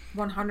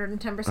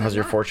 110%. How's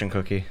your not. fortune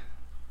cookie?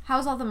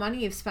 How's all the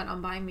money you've spent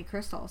on buying me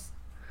crystals?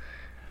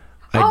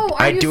 I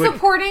Are you do it.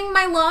 supporting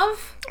my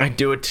love? I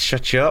do it to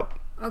shut you up.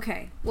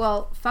 Okay,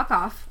 well, fuck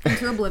off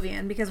into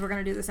oblivion because we're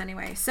gonna do this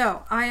anyway.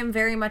 So I am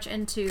very much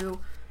into.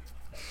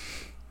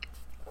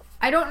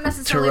 I don't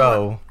necessarily.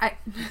 Tarot.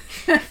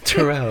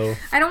 Tarot.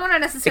 I don't want to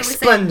necessarily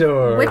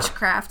Explendor. say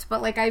witchcraft,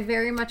 but like I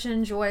very much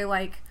enjoy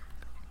like,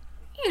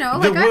 The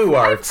like woo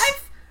arts.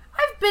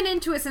 I've been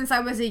into it since I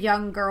was a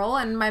young girl,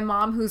 and my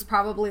mom, who's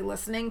probably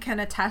listening, can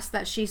attest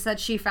that she said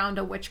she found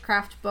a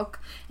witchcraft book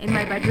in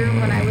my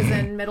bedroom when I was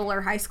in middle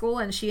or high school,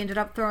 and she ended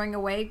up throwing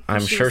away. 'cause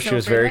I'm sure she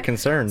was afraid of very it.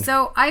 concerned.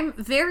 So I'm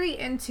very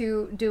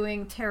into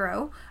doing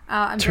tarot.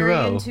 I'm Tarot.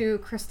 very into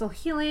crystal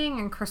healing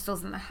and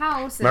crystals in the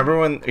house. And Remember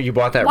when you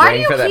bought that Why do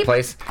ring you for that keep-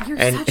 place? You're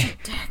and such a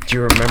dick. do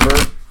you remember?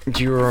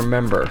 Do you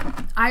remember?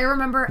 I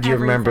remember. Do you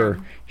remember?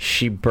 everything.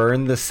 She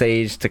burned the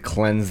sage to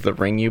cleanse the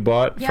ring you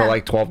bought for Yeah.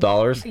 like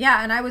 $12.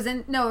 Yeah, and I was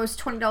in. No, it was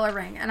 $20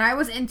 ring, and I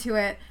was into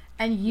it,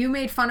 and you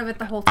made fun of it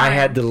the whole time. I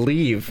had to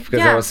leave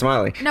because I was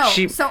smiling. No,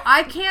 She, so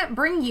I can't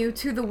bring you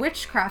to the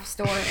witchcraft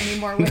store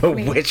anymore with the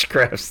me.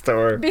 witchcraft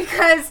store.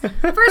 Because,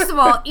 first of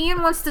all,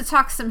 Ian wants to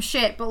talk some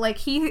shit, but like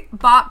he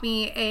bought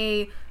me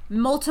a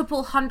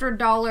multiple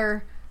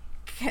 $100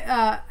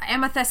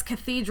 amethyst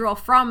cathedral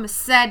from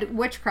said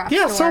witchcraft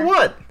Yeah, store. so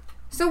what?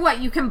 So what?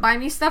 You can buy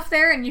me stuff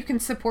there and you can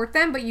support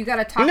them, but you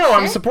gotta talk No, shit?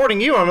 I'm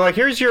supporting you. I'm like,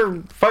 here's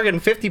your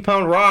fucking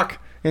 50-pound rock.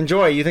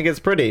 Enjoy. You think it's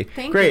pretty?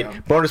 Thank Great.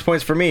 you. Bonus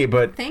points for me.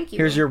 But Thank you.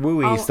 here's your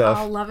wooey stuff.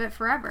 I'll love it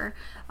forever.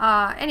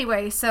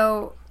 Anyway,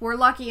 so we're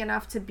lucky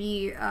enough to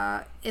be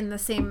in the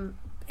same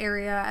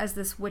area as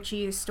this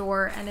witchy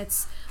store, and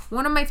it's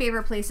one of my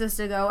favorite places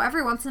to go.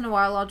 Every once in a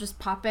while I'll just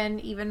pop in,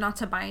 even not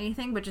to buy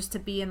anything, but just to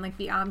be in like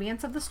the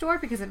ambience of the store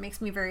because it makes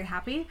me very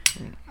happy.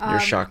 Your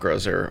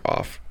chakras are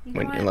off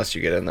know what? unless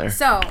you get in there.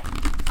 So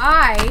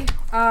I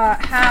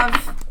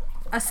have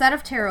a set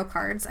of tarot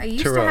cards. I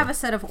used to Tarot. have a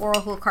set of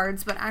oracle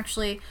cards, but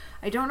actually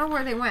I don't know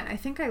where they went. I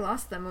think I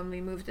lost them when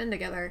we moved in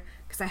together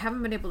because I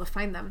haven't been able to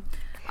find them.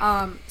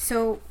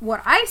 So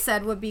what I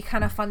said would be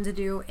kind of fun to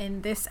do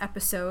in this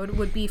episode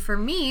would be for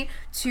me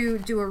to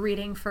do a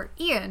reading for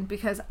Ian,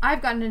 because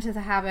I've gotten into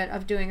the habit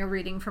of doing a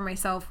reading for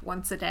myself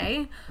once a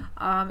day,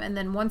 and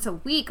then once a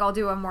week I'll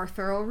do a more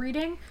thorough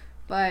reading,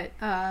 but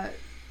I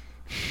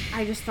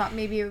just thought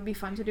maybe it would be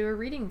fun to do a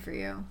reading for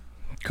you.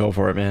 Go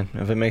for it, man.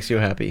 If it makes you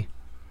happy.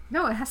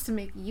 No, it has to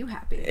make you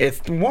happy.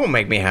 It won't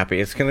make me happy.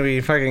 It's going to be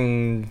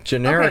fucking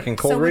generic and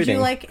cold so would reading.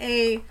 you like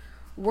a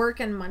work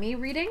and money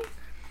reading?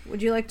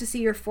 Would you like to see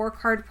your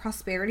 4-card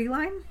prosperity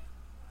line?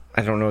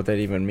 I don't know what that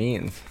even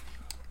means.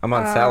 I'm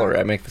on salary.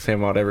 I make the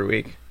same amount every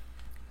week.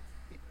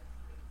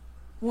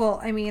 Well,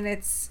 I mean,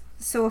 it's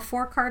So a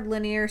 4-card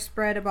linear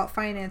spread about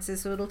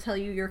finances, so it'll tell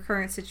you your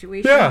current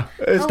situation. Yeah,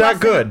 it's not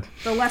good.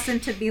 The lesson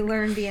to be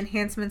learned, the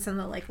enhancements, and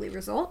the likely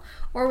result.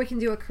 Or we can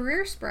do a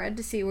career spread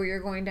to see where you're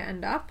going to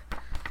end up.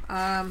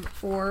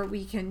 Or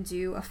we can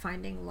do a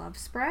finding love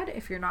spread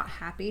if you're not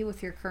happy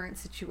with your current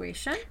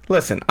situation.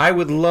 Listen, I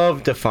would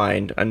love to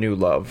find a new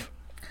love.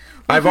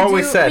 I've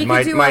always said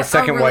my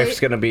second wife's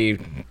going to be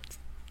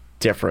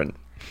different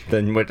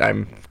than what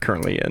I'm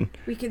currently in.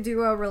 We could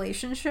do a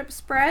relationship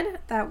spread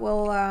that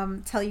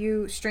will tell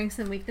you strengths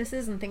and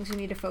weaknesses and things you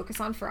need to focus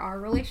on for our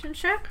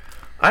relationship.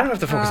 I don't have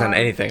to focus on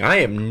anything. I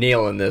am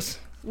nailing this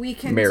We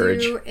can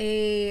marriage. do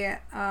a,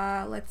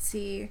 let's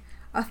see,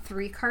 a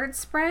 3-card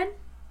spread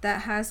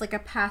that has like a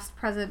past,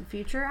 present,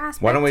 future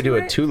aspect. Why don't we do a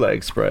it.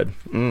 2-leg spread?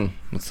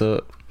 What's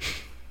up?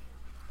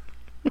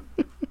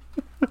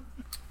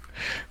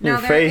 Now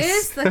Your there face.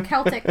 is the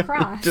Celtic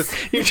cross.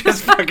 You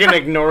just fucking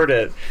ignored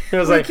it. It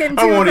was like,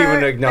 I won't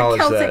even acknowledge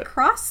the Celtic that.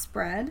 cross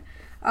spread.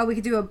 We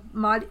could do a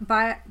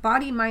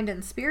body, mind,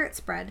 and spirit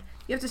spread.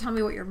 You have to tell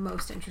me what you're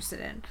most interested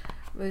in.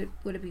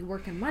 Would it be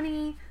work and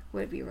money?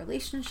 Would it be a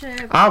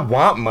relationship? I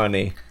want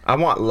money. I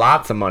want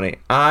lots of money.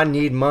 I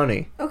need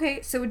money.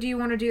 Okay, so do you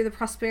want to do the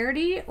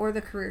prosperity or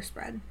the career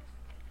spread?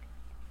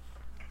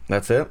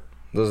 That's it?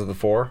 Those are the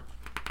 4?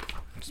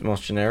 It's the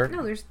most generic?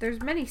 No,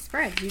 there's many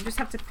spreads. You just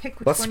have to pick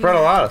which Let's one spread you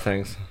a want. lot of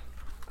things.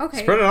 Okay.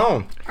 Spread it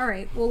on. All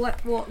right.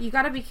 Well, you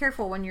got to be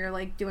careful when you're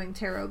like doing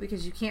tarot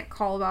because you can't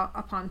call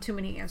upon too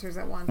many answers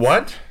at once.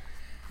 What?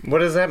 What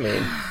does that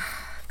mean?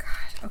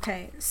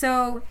 Okay.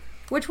 So,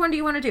 which one do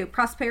you want to do?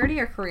 Prosperity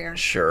or career?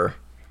 Sure.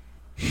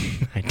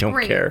 I don't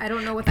Great. care. I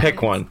don't know what that Pick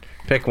means. one.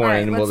 Pick one All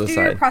right, and we'll let's do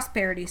your decide.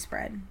 prosperity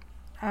spread.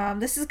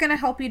 This is going to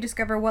help you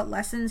discover what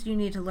lessons you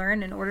need to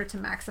learn in order to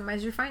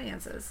maximize your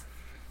finances.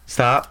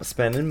 Stop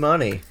spending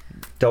money.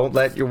 Don't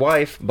let your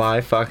wife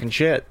buy fucking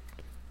shit.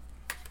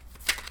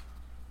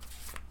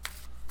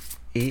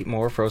 Eat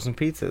more frozen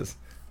pizzas.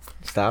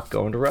 Stop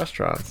going to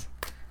restaurants.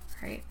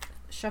 All right.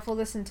 Shuffle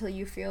this until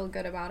you feel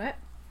good about it.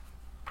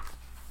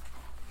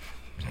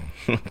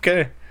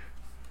 Okay.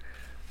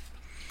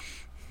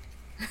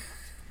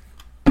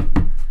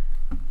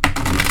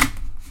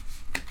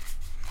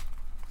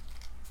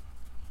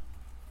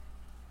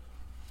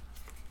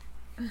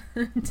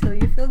 Until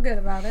you feel good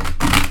about it.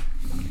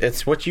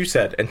 It's what you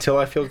said, until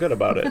I feel good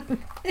about it.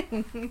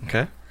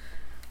 Okay?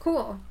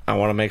 Cool. I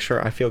want to make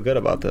sure I feel good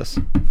about this.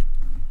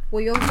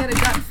 Well, you'll get a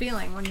gut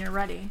feeling when you're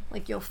ready.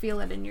 Like, you'll feel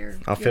it in your...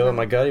 I'll feel it in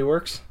my gutty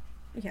works.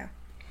 Yeah.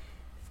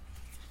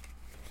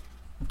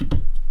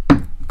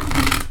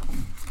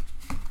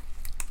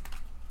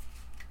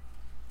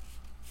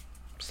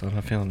 Still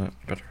not feeling it.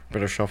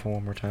 Better shuffle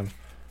one more time.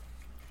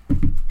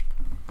 I'm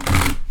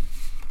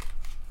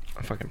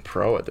fucking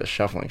pro at this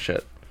shuffling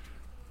shit.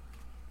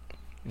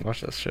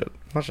 Watch this shit.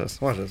 Watch this.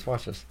 Watch this.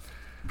 Watch this.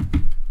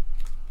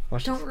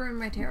 Watch Don't this. ruin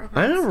my tarot cards.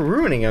 I'm not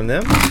ruining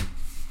them.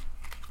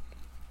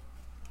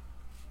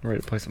 I'm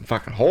ready to play some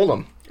fucking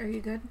Hold'em. Are you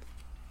good?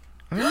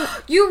 I'm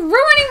You're ruining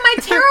my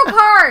tarot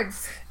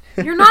cards!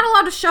 You're not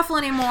allowed to shuffle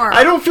anymore.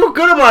 I don't feel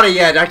good about it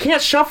yet. I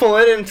can't shuffle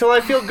it until I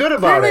feel good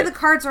about Clearly it. the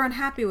cards are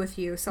unhappy with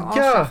you, so I'll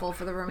Yeah. shuffle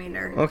for the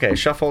remainder. Okay,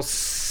 shuffle You just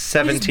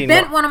 17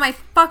 bent more. one of my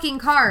fucking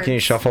cards. Can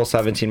you shuffle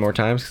 17 more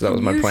times? Because that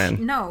was my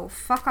plan. No,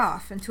 fuck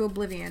off into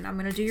oblivion. I'm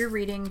gonna do your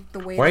reading the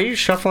way Why are that- you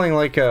shuffling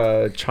like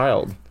a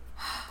child?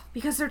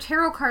 Because they're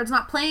tarot cards,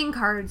 not playing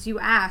cards, you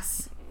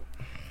ass.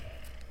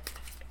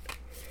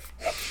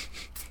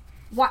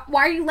 Why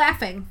are you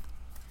laughing?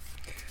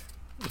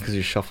 Because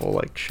you shuffle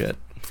like shit.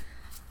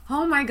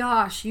 Oh my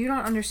gosh, you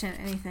don't understand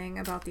anything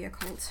about the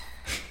occult.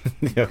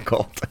 The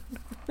occult.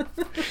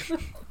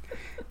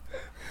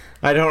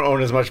 I don't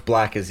own as much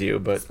black as you,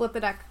 but Split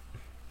the deck.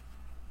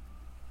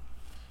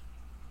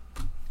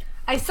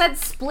 I said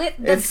split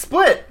the... it's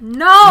split.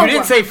 No! You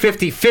didn't say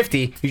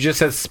 50-50. You just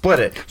said split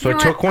it. So You know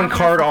I took what? one I'm gonna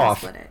card fucking off.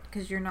 Split it,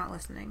 because you're not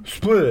listening.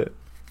 Split it.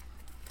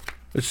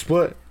 It's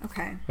split.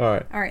 Okay. All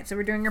right. Alright, so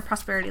we're doing your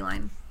prosperity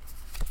line.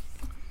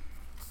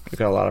 We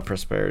got a lot of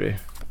prosperity.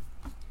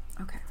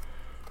 Okay.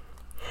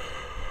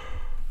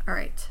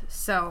 Alright,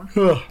 so...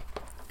 Ugh.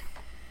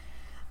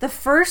 The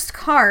first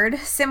card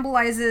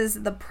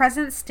symbolizes the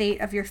present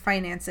state of your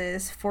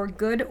finances for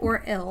good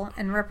or ill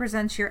and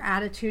represents your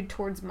attitude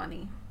towards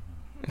money.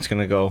 It's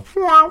gonna go.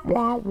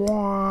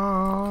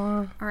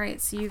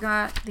 Alright, so you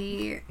got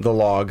the... The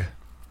log.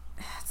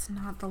 It's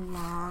not the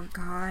log,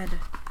 God.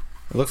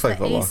 It looks like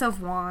The the Ace log.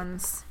 of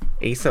Wands.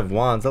 Ace of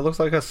Wands. That looks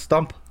like a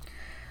stump.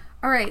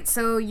 Alright,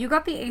 so you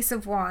got the Ace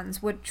of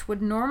Wands, which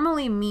would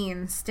normally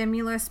mean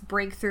stimulus,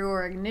 breakthrough,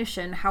 or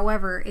ignition.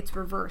 However, it's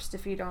reversed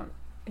if you don't...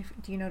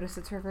 do you notice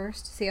it's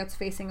reversed? See how it's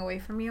facing away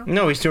from you?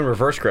 No, he's doing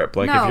reverse grip.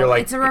 Like No, if you're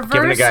like it's a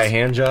giving a guy a reversed-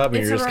 hand job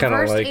and It's you're a just kind of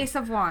reversed like. Ace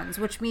of Wands,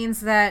 which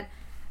means that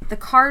the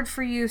card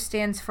for you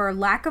stands for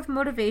lack of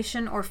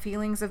motivation or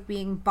feelings of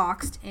being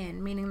boxed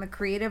in, meaning the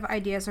creative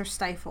ideas are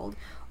stifled,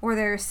 or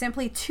there is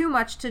simply too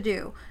much to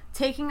do.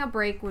 Taking a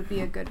break would be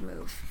a good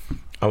move.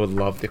 I would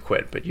love to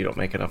quit, but you don't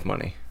make enough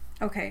money.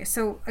 Okay,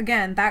 so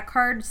again, that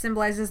card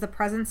symbolizes the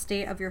present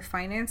state of your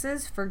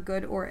finances for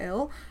good or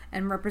ill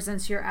and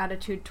represents your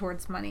attitude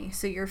towards money.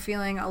 So you're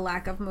feeling a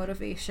lack of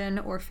motivation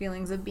or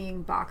feelings of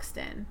being boxed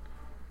in,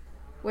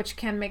 which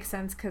can make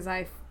sense because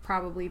I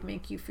probably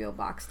make you feel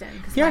boxed in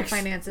because my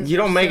finances. You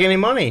don't make any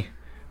money.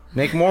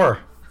 Make more.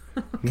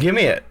 Give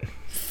me it.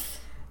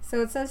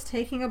 So it says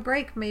taking a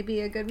break may be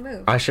a good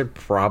move. I should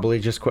probably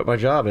just quit my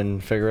job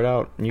and figure it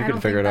out. You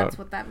can figure it out. That's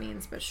what that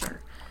means, but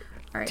sure.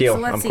 All right, Deal. so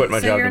let's I'm see. quitting my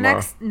job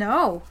tomorrow.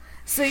 No.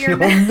 So your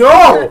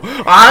No!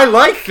 I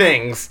like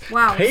things.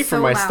 Wow. Pay for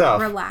so my loud.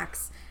 stuff.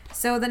 Relax.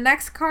 So the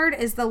next card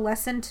is the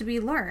lesson to be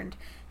learned.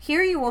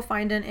 Here you will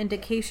find an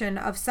indication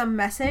of some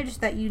message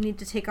that you need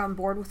to take on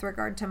board with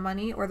regard to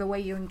money or the way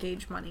you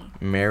engage money.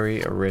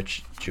 Marry a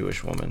rich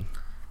Jewish woman.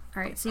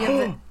 All right, so you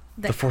have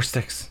the 4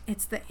 sticks.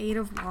 It's the 8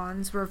 of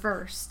Wands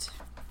reversed.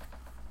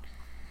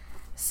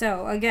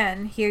 So,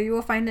 again, here you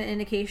will find an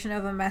indication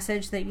of a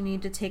message that you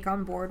need to take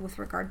on board with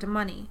regard to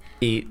money.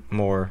 Eat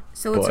more.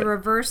 So it's a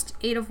reversed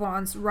 8 of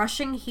Wands.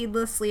 Rushing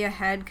heedlessly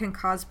ahead can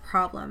cause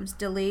problems.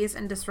 Delays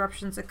and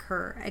disruptions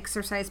occur.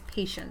 Exercise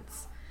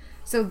patience.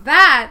 So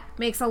that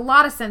makes a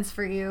lot of sense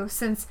for you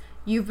since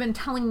you've been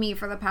telling me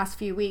for the past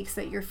few weeks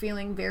that you're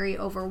feeling very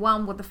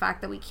overwhelmed with the fact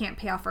that we can't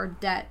pay off our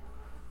debt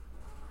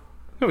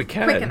No, we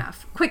can.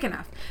 quick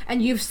enough.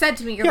 And you've said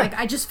to me, you're like,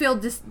 I just feel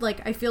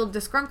I feel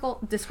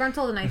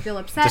disgruntled and I feel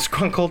upset.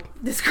 Disgruntled.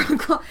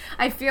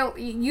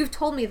 You've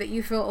told me that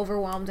you feel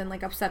overwhelmed and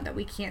like upset that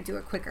we can't do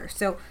it quicker.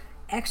 So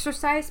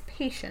exercise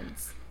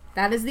patience.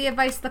 That is the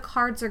advice the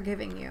cards are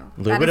giving you.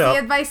 That is the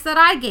advice that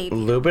I gave you.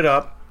 Lube it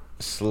up,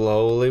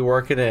 slowly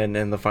work it in,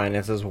 and the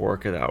finances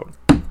work it out.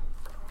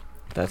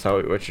 That's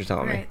what you're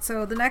telling me. Right.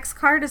 So the next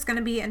card is going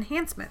to be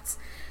enhancements.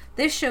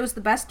 This shows the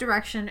best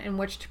direction in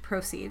which to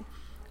proceed.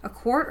 A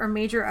court or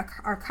major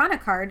arcana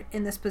card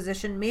in this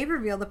position may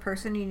reveal the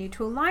person you need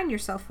to align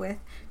yourself with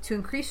to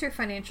increase your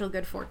financial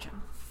good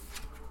fortune.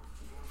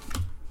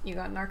 You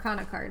got an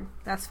arcana card.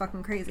 That's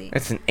fucking crazy.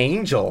 It's an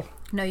angel.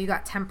 No, you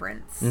got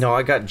temperance. No,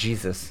 I got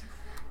Jesus.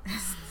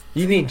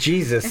 You need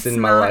Jesus in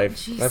my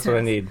life. Jesus. That's what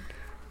I need.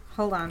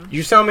 Hold on.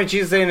 You tell me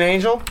Jesus ain't an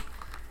angel?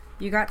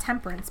 You got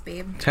temperance,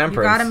 babe.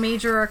 Temperance. You got a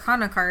major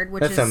arcana card,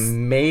 which That's a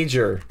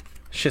major.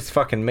 Shit's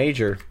fucking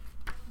major.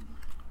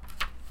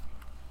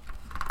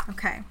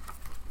 Okay.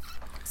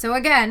 So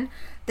again,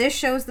 this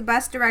shows the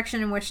best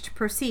direction in which to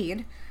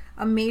proceed.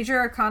 A major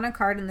arcana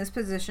card in this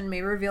position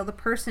may reveal the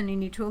person you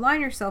need to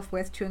align yourself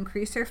with to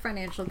increase your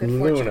financial good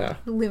fortune.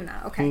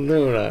 Luna. Okay.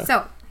 Luna.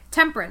 So,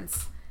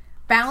 temperance.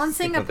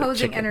 Balancing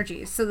opposing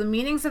energies. So the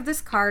meanings of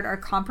this card are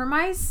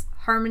compromise,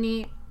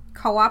 harmony,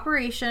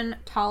 cooperation,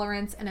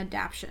 tolerance, and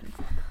adaptation.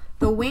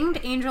 The winged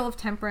angel of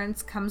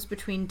temperance comes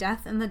between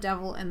death and the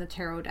devil in the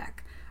tarot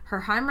deck.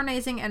 Her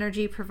harmonizing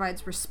energy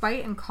provides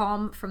respite and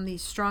calm from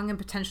these strong and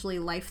potentially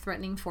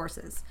life-threatening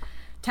forces.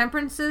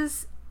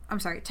 Temperance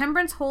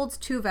holds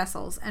 2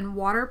 vessels, and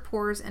water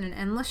pours in an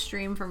endless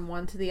stream from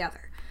one to the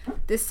other.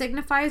 This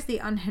signifies the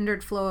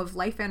unhindered flow of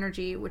life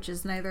energy, which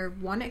is neither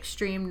one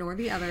extreme nor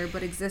the other,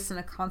 but exists in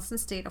a constant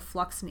state of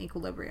flux and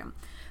equilibrium.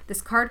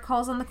 This card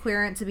calls on the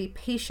querent to be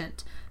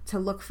patient, to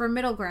look for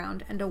middle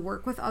ground, and to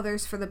work with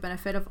others for the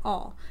benefit of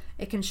all.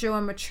 It can show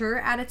a mature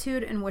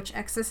attitude in which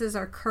excesses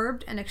are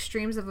curbed and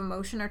extremes of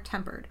emotion are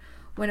tempered.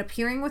 When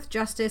appearing with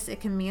justice, it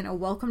can mean a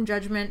welcome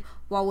judgment,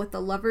 while with the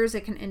lovers,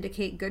 it can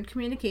indicate good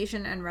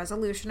communication and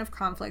resolution of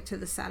conflict to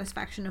the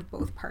satisfaction of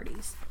both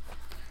parties.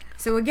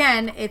 So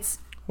again, it's...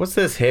 What's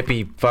this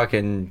hippie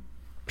fucking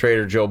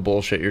Trader Joe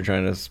bullshit you're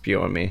trying to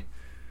spew on me?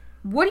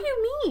 What do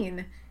you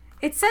mean?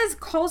 It says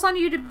calls on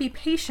you to be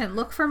patient,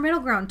 look for middle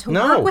ground, to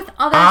work with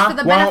others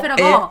for the benefit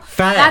of all.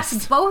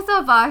 That's both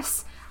of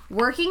us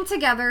working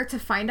together to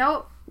find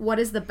out what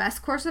is the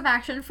best course of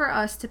action for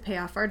us to pay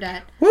off our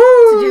debt,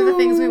 to do the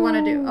things we want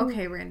to do.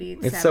 Okay, Randy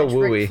it's Savage, so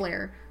wooey. Ric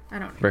Flair. I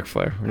don't know. Ric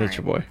Flair.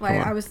 Nature Right. boy. Well,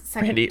 Come on. I was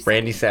second,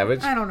 Randy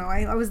Savage? I don't know.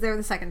 I was there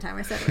the second time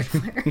I said Ric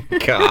Flair.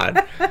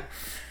 God.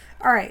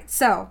 All right,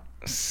 so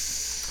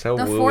So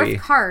the wooey. fourth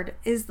card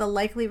is the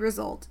likely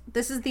result.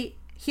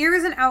 Here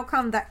is an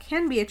outcome that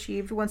can be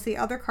achieved once the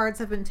other cards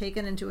have been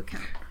taken into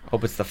account.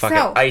 Hope it's the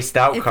fucking iced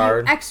out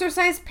card. If you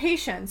exercise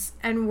patience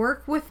and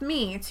work with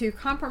me to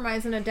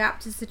compromise and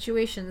adapt to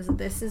situations,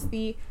 this is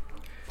the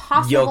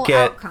possible You'll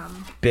get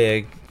outcome.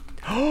 big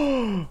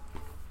vine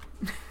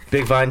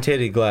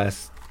titty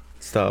glass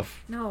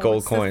stuff. No, Gold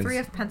it's coins. the 3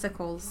 of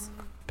Pentacles.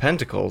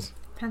 Pentacles.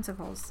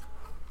 Pentacles.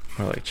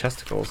 Or like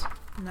chesticles.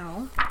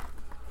 No.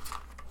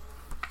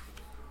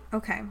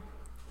 Okay.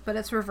 But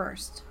it's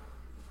reversed.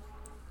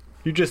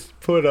 You just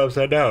put it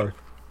upside down.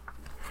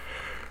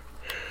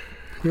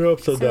 You're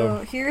upside So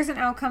down. here's an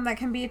outcome that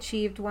can be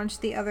achieved once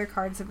the other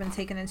cards have been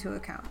taken into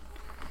account.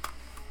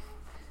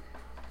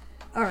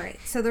 Alright,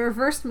 so the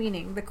reversed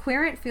meaning. The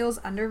querent feels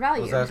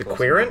undervalued. The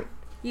querent?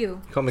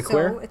 You. Call me so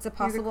queer? it's a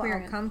possible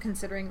outcome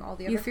considering all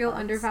the other You feel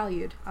cards.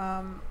 undervalued.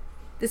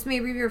 This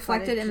may be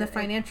reflected in the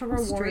financial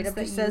rewards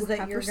that says you that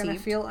have you're going to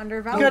received. feel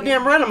undervalued.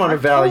 Goddamn right, I'm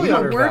undervalued.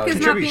 But work is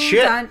not Contribute being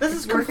shit. done. This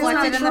is work is not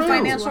completely in the true.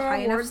 financial To a high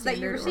enough rewards that you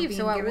standard or receive. being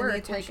So at given the work,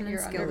 attention you're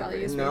and skill that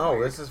undervalued. is No,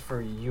 required. this is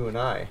for you and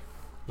I.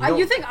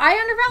 You think I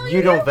undervalue you?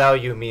 You don't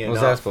value me enough.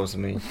 What's that supposed to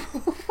mean?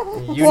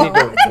 You Well, need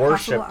to it's a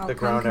worship possible the outcome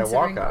ground I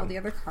walk considering all on. the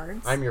other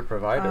cards. I'm your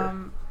provider.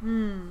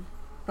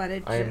 But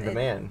it, I am the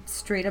man.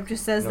 Straight up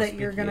just says No that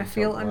you're speaking going to until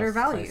feel unless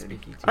I undervalued.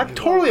 speak to Oh, you. I'm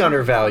totally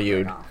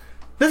undervalued.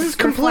 This is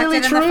completely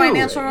reflected true. in the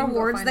financial You can go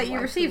rewards find that a you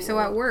wife receive. who So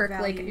at will work,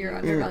 value you're you.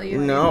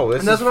 undervalued. No, this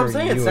And that's is what for I'm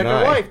saying. you and Second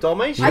I. wife,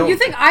 Dalmatian. You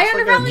think I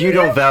undervalue You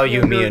don't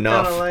value me You're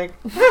enough. kinda like,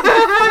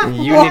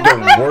 You need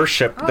to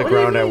worship the What do you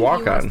ground I mean? walk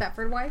You want a on.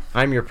 Stepford wife?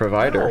 I'm your no,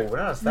 provider. we're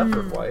not a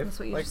Stepford wife. That's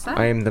what you Like, just said.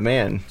 I am the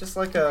man. just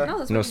like No, a,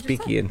 that's No what you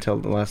just speaky until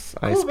unless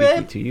I Cool, speak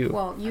babe. to you. said.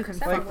 Well, you can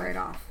fuck right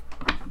off.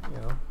 you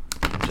know.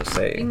 I'm just You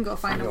saying. can go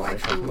find a You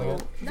wife know, who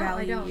will No, I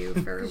value don't. you for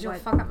Because you'll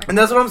what. fuck up my And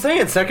that's what I'm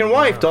saying. Second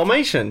wife, Yeah.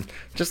 Dalmatian.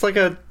 Just like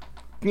a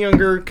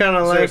younger kind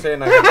of So like. you're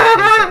saying I can be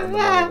patient and the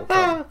money will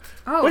come.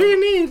 Oh, What do you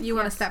need? You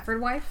want a Stepford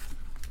wife?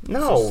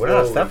 No, we're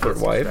not a Slowly Stepford get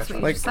some wife. scratch you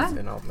Like, just said.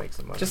 and I'll make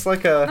some money. just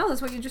like a. No,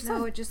 that's what you just said.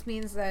 No, it just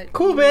means that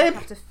Cool, you babe.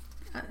 have to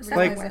Stepford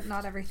realize wife. that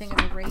not everything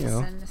is a race, You know.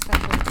 and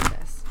especially with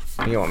this.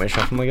 You want me to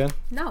shuffle them again?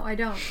 No, I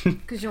don't.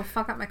 Because you'll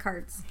fuck up my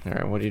cards. All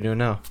right. What do you do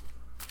now?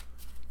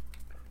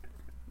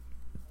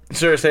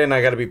 So you're saying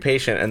I got to be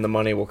patient and the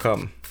money will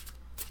come.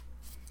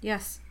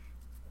 Yes.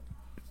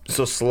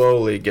 So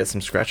slowly get some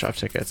scratch off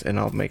tickets and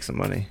I'll make some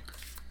money.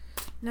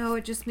 No,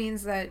 it just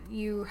means that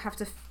you have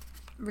to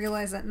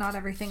realize that not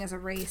everything is a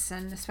race,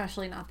 and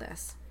especially not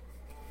this.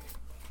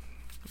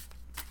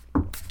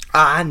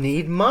 I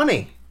need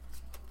money.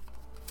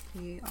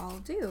 We all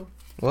do.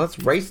 Well, let's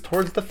race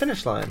towards the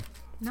finish line.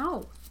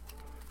 No.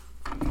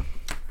 All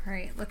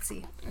right, let's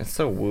see. It's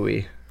so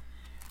wooey.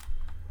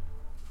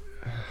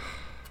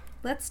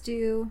 Let's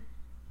do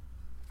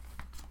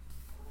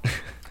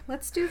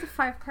the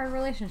 5-card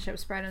relationship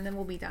spread, and then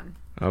we'll be done.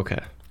 Okay.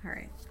 all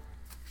right.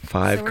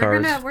 5 so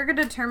cards. we're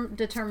gonna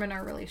determine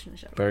our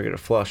relationship. Better get a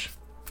flush.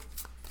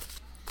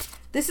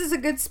 This is a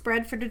good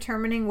spread for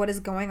determining what is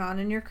going on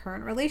in your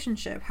current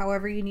relationship.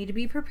 However, you need to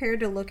be prepared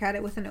to look at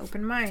it with an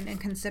open mind and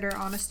consider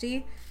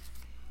honestly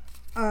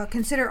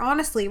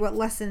what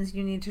lessons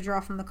you need to draw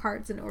from the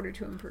cards in order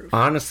to improve.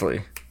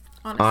 Honestly,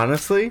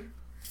 I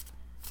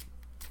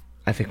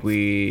think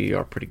we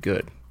are pretty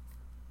good.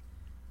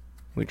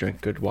 We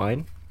drink good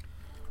wine.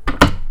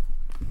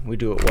 We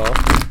do it well.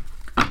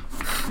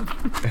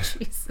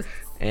 Jesus.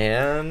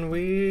 And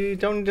we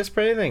don't need to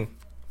spray anything.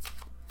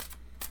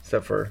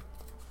 Except for,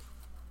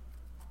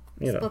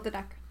 you know, Split the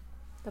deck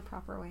the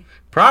proper way.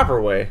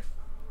 proper way.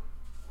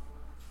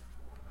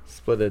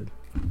 Splitted.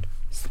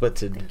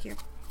 Thank you.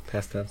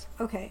 Past tense.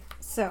 Okay,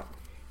 so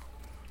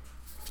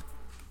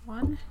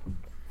 1,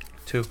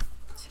 2.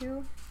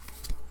 2,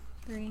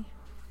 3,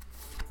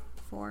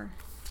 4,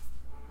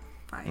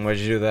 5. Why'd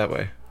you do it that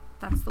way?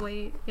 That's the way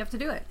you have to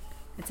do it.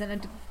 it's in a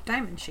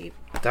diamond shape.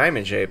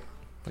 Diamond shape.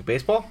 Like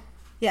baseball?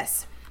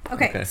 Yes.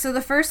 Okay, Okay. so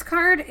the first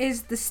card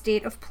is the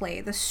state of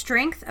play, the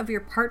strength of your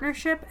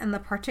partnership and the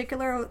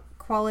particular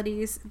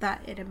qualities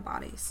that it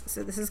embodies.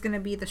 So this is going to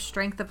be the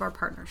strength of our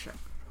partnership.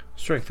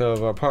 Strength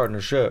of our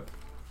partnership.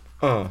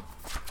 I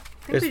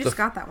think It's we just the-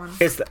 got that one.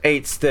 It's the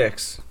 8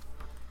 sticks.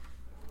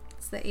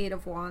 It's the 8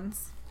 of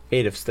Wands.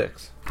 8 of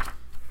sticks.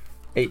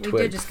 8 We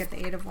twigs. did just get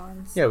the 8 of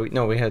Wands. Yeah,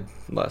 we had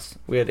less.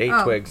 We had 8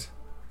 Oh. twigs.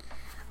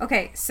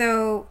 Okay,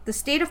 so the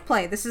state of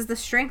play. This is the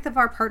strength of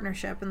our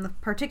partnership and the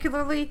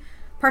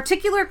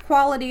particular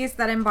qualities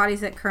that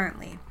embodies it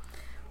currently.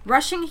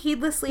 Rushing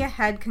heedlessly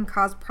ahead can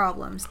cause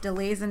problems.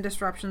 Delays and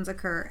disruptions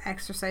occur.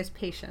 Exercise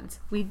patience.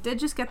 We did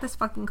just get this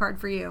fucking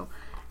card for you,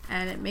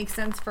 and it makes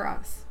sense for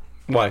us.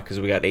 Why? Because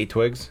we got 8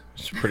 twigs?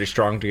 It's pretty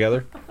strong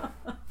together.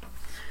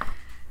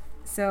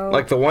 So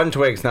Like the one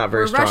twig's not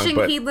very We're strong, rushing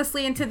but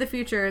heedlessly into the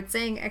future. It's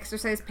saying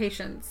exercise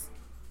patience.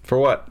 for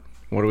what?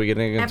 What are we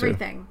getting into?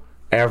 Everything.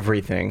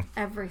 Everything.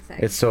 Everything.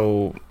 It's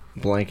so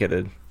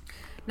blanketed.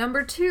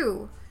 Number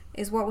 2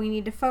 is what we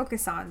need to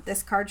focus on.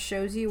 This card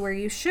shows you where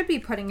you should be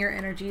putting your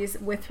energies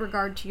with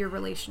regard to your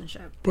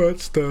relationship. Butt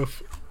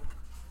stuff.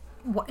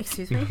 What?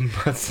 Excuse me?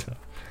 Butt stuff.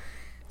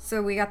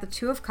 So we got the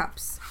 2 of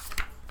Cups.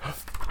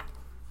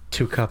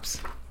 2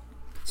 cups.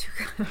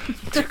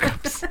 2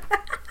 cups.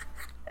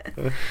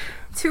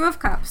 2 of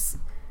Cups.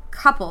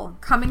 Couple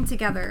coming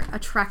together.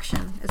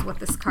 Attraction is what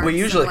this card We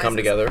usually come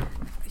symbolizes. together.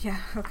 Yeah,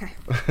 okay.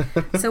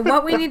 So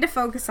what we need to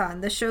focus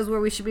on. This shows where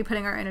we should be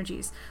putting our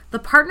energies. The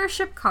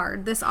partnership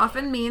card. This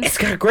often means It's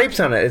got grapes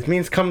on it. It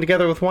means come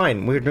together with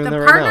wine. We're doing The that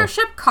right now.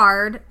 partnership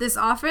card, this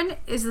often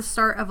is the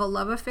start of a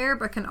love affair,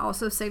 but can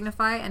also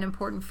signify an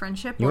important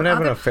friendship. You or wanna have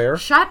an other- affair?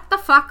 Shut the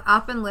fuck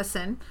up and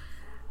listen.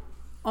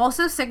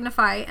 Also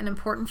signify an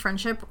important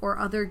friendship or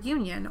other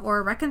union, or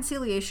a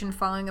reconciliation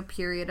following a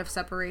period of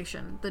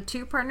separation. The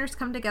two partners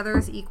come together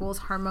as equals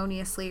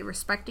harmoniously,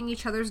 respecting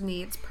each other's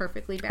needs,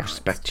 perfectly balanced.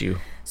 Respect you.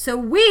 So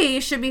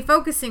we should be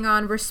focusing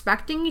on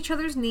respecting each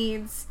other's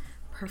needs,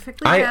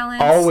 perfectly I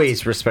balanced.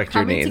 always respect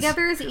your coming needs.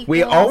 together as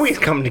We equals. always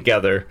come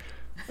together.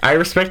 I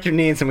respect your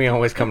needs, and we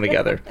always come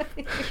together.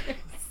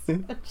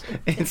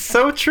 It's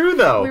so true,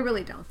 though. We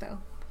really don't, though.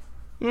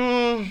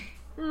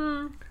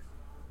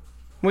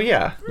 Well,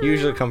 yeah. You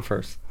usually come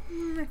first.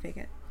 I fake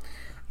it.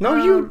 No,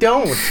 you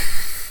don't.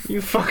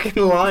 You fucking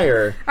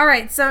liar. All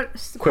right, so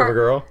Quiver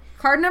girl.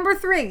 Card number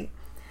 3.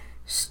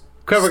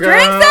 Quiver girl.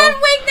 Strengths and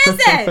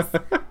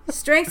weaknesses.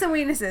 Strengths and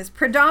weaknesses.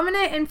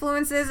 Predominant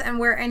influences and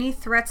where any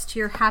threats to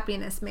your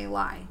happiness may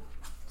lie.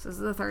 So this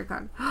is the third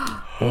card.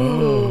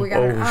 Ooh, we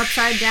got an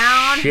upside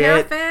down shit.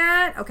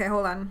 Hierophant. Okay,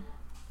 hold on.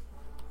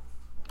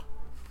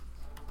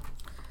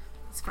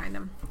 Let's find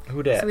him.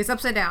 Who dat? So he's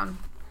upside down.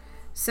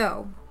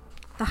 So,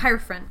 the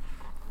Hierophant.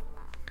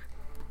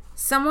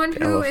 Someone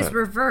who is elephant.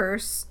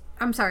 reversed.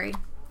 I'm sorry.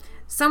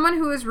 Someone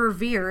who is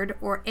revered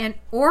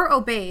or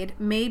obeyed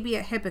may be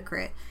a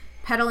hypocrite,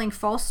 peddling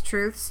false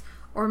truths,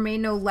 or may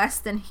know less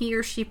than he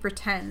or she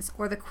pretends,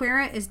 or the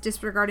querent is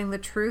disregarding the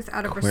truth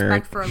out of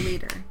respect for a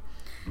leader.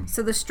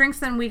 So the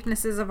strengths and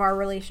weaknesses of our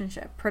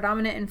relationship,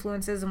 predominant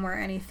influences, and where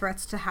any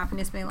threats to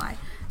happiness may lie.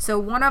 So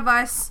one of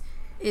us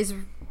is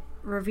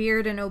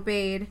revered and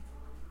obeyed,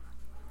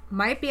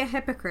 might be a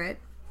hypocrite,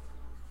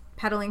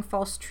 peddling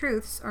false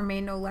truths, or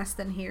may know less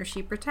than he or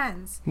she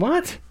pretends.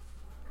 What?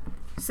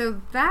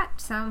 So that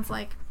sounds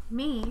like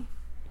me.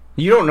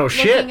 You don't know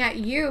shit. Looking at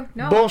you.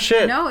 No.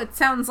 Bullshit. No, it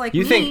sounds like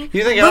You me. think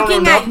I don't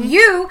looking know at nothing?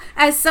 you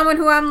as someone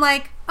who I'm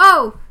like,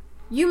 oh,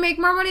 you make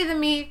more money than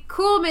me.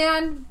 Cool,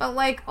 man. But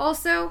like,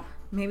 also,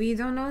 maybe you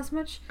don't know as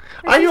much.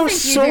 as I you know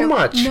think you so do.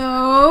 much.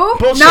 No.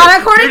 Bullshit. Not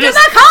according to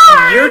the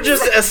cards. You're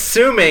just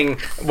assuming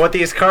what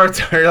these cards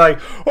are. You're like,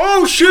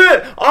 oh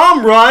shit,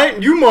 I'm right.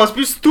 You must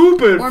be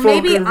stupid. Or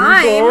maybe fucking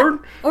retard."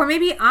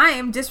 I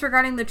am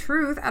disregarding the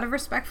truth out of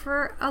respect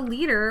for a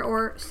leader,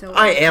 or so.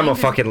 I am a think.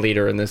 fucking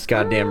leader in this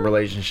goddamn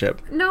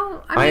relationship.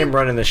 No, I am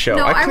running the show.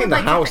 No, I would cleaned the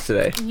like to house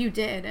think- today. You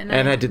did,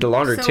 and I did the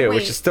laundry too,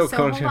 which is still so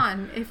going hold to.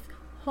 on.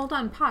 Hold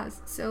on,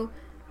 pause. So,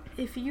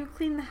 if you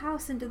cleaned the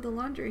house and did the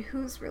laundry,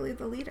 who's really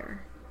the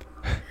leader?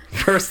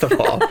 First of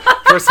all,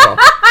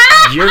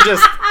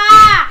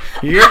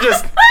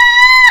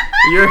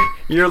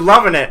 you're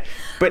loving it.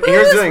 But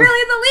here's Who's the thing.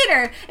 really the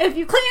leader? If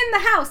you cleaned the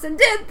house and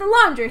did the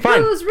laundry,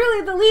 Fine. who's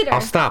really the leader?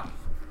 I'll stop.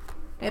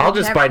 It'll I'll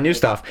just buy new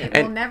stuff. It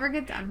And- will never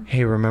get done.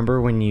 Hey,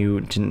 remember when you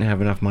didn't have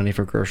enough money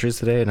for groceries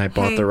today and I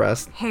bought the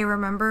rest? Hey,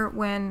 remember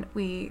when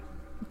we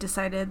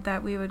decided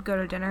that we would go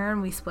to dinner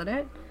and we split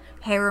it?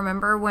 Hey,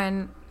 remember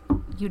when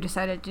you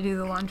decided to do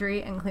the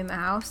laundry and clean the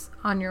house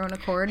on your own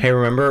accord? Hey,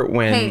 remember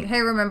when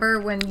Hey, remember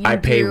when you I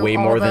pay do way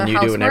all more the than you do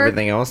and housework?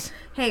 everything else?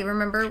 Hey,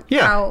 remember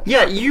Yeah, how...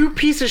 yeah, you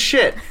piece of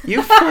shit.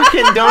 You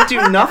fucking don't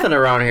do nothing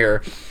around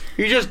here.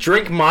 You just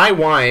drink my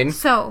wine.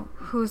 So,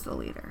 who's the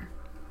leader?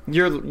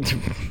 You're the mooch.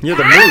 You're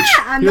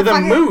the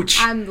mooch.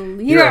 I'm the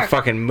leader. You're a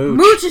fucking mooch.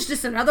 Mooch is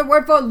just another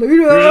word for leader.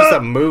 You're just a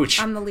mooch.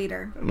 I'm the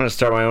leader. I'm gonna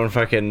start my own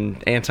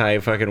fucking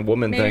anti-fucking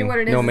woman Maybe thing. what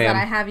it is No, is that I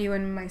ma'am. have you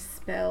in my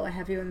spell. I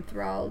have you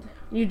enthralled.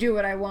 You do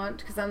what I want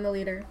because I'm the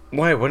leader.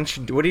 Why? What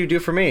do you do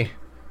for me?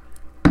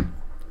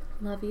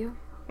 Love you.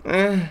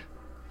 I'm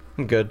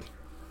good.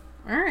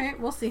 All right,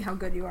 we'll see how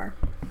good you are.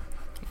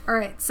 All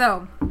right,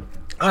 so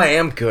I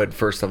am good,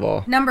 first of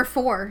all. number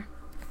 4.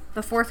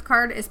 The fourth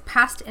card is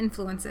past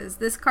influences.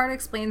 This card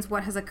explains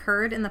what has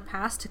occurred in the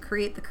past to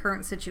create the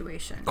current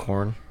situation.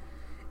 Corn.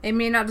 It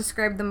may not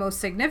describe the most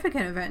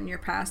significant event in your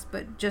past,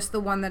 but just the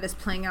one that is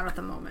playing out at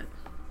the moment.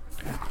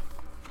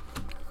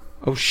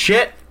 Oh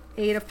shit!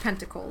 8 of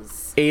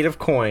Pentacles. 8 of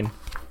coin.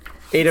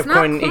 8 It's of not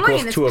coin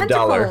equals it's 2 of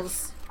dollar.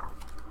 pentacles.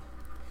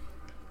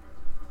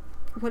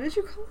 What did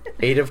you call it?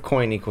 8 of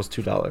coin equals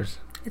 $2.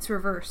 It's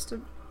reversed.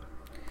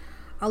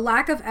 A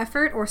lack of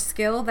effort or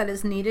skill that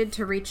is needed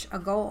to reach a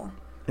goal.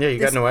 Yeah, you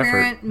This got no effort.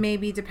 parent may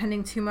be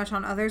depending too much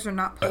on others or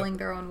not pulling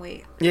their own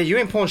weight. Yeah, you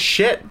ain't pulling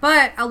shit.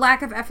 But a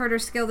lack of effort or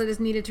skill that is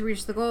needed to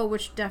reach the goal,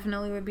 which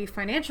definitely would be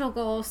financial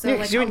goal. So Yeah, like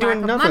because you a ain't lack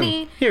doing of nothing.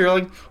 money. Here, you're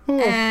like, oh,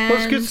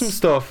 let's get and some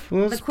stuff.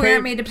 Let's The queer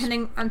pay- may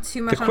depending on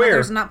too much The on queer.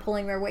 others not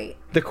pulling their weight.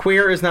 The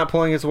queer is not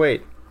pulling his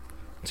weight.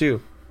 It's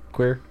you.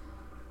 Queer.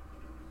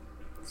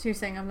 So you're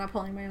saying I'm not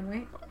pulling my own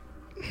weight?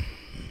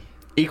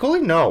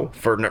 Equally? No.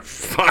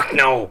 Fuck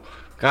no.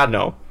 God,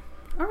 no.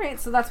 All right,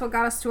 so that's what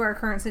got us to our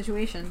current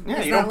situation. Yeah,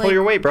 Is you that, don't pull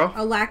your weight, bro.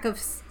 A lack of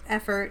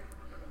effort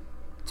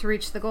to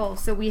reach the goal.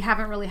 So we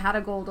haven't really had a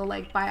goal to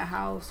like buy a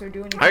house or do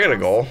anything. I got a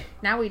else. goal.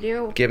 Now we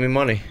do. Give me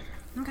money.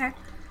 Okay.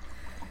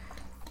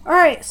 All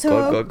right,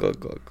 so Glug, glug,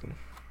 glug, glug.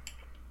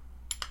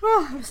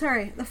 oh, I'm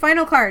sorry. The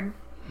final card.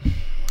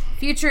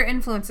 Future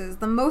influences.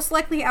 The most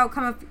likely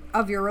outcome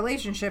of your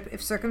relationship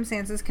if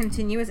circumstances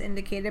continue as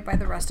indicated by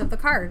the rest of the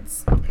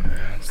cards.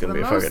 It's The gonna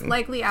be most fucking...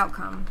 likely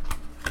outcome.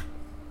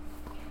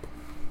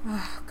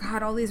 Oh,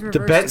 God, all these reverse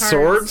The bent cards.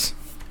 swords?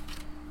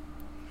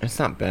 It's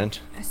not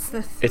bent. It's the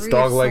It's three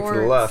dog of leg to the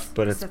swords. left,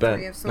 but it's the bent,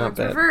 Three of not swords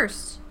bent.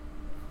 reversed.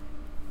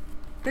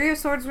 3 of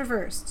swords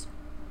reversed.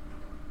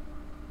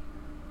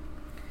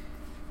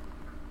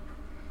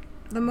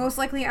 The most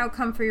likely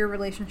outcome for your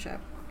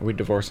relationship. Are we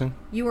divorcing?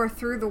 You are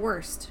through the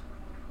worst.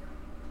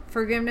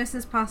 Forgiveness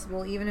is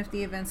possible even if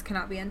the events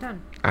cannot be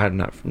undone. I'd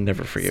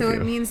never forgive So you.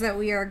 it means that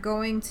we are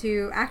going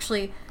to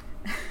actually.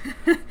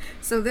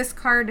 So this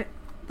card,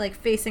 like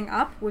facing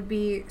up, would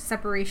be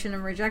separation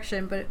and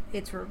rejection, but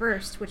it's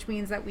reversed, which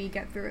means that we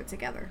get through it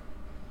together.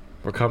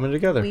 We're coming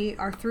together. We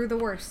are through the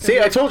worst. See,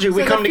 I told you,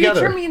 we come together.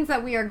 The future means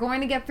that we are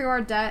going to get through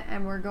our debt,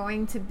 and we're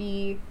going to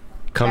be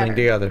Coming better.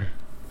 together.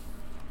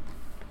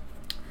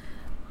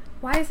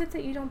 Why is it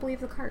that you don't believe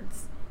the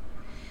cards?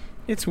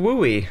 It's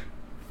wooey.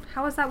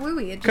 How is that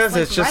wooey? It 'Cause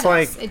it's just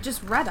read us. like- It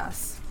just read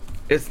us.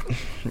 It's.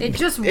 It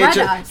just read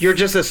us. You're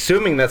just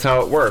assuming that's how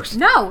it works.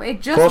 No,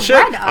 it just Bullshit.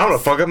 read us. I'm gonna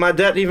fuck up my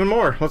debt even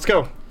more. Let's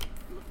go.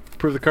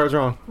 Prove the cards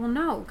wrong. Well,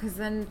 no, because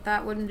then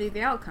that wouldn't be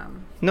the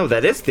outcome. No,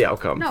 that is the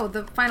outcome. No,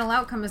 the final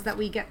outcome is that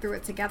we get through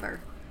it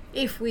together.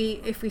 If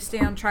we stay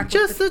on track.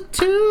 Just with the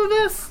two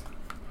of us.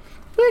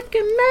 We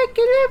can make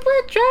it if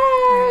we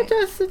try. Alright.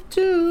 Just the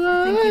two I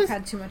of think us. you've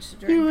had too much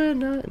to You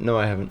drink. and I. No,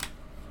 I haven't.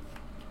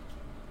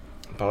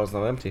 Bottle's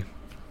not empty.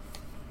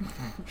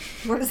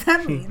 What does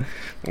that mean?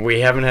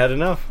 We haven't had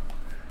enough.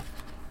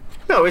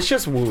 No, it's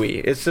just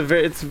wooey. It's.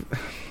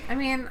 I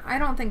mean, I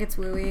don't think it's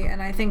wooey, and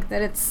I think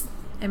that it's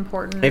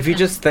important. If you and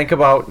just think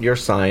about your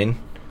sign,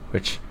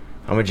 which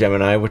I'm a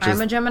Gemini, which is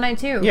I'm a Gemini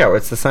too. yeah,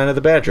 it's the sign of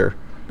the Badger.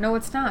 No,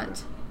 it's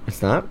not.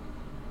 It's not.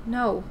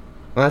 No.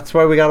 Well, that's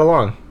why we got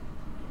along.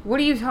 What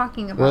are you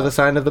talking about? We're the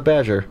sign of the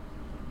Badger.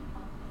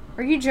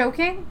 Are you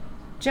joking?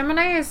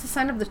 Gemini is the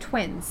sign of the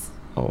twins.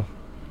 Oh,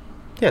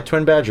 yeah,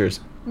 twin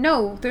Badgers.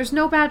 No, there's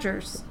no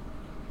Badgers.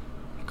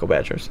 Go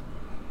Badgers.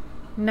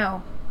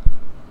 No.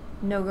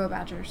 No go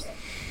Badgers.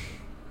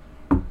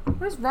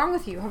 What is wrong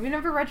with you? Have you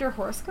never read your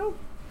horoscope?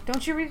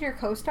 Don't you read your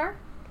co-star?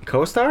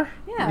 Co-star?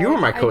 Yeah, You were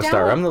my I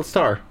co-star. download- I'm the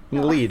star. I'm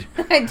the lead.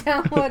 I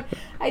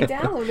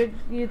downloaded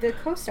you the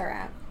co-star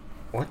app.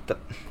 What the?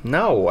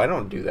 No, I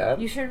don't do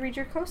that. You should read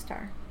your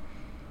co-star.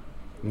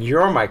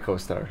 You're my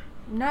co-star.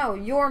 No,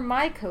 you're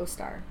my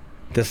co-star.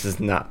 This is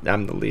not.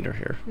 I'm the leader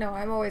here. No,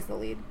 I'm always the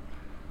lead.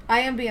 I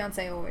am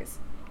Beyonce always.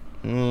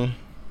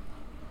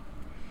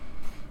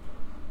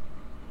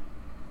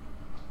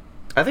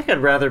 I think I'd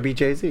rather be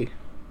Jay-Z.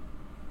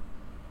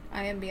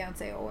 I am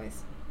Beyonce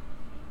always.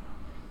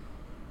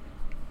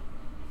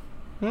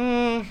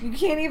 you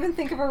can't even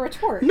think of a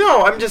retort.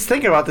 No, I'm just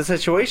thinking about the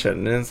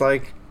situation, and it's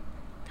like,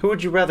 who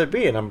would you rather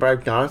be? And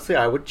honestly,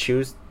 I would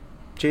choose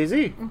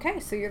Jay-Z. Okay,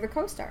 so you're the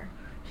co-star.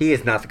 He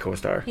is not the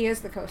co-star. He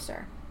is the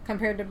co-star.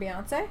 Compared to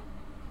Beyonce?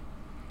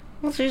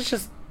 Well, she's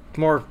just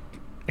more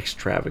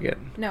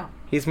extravagant. No.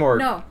 He's more.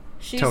 No.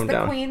 She's toned the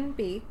down. queen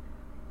bee.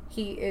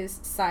 He is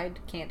side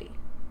candy.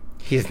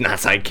 He's not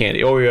side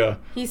candy. Oh yeah.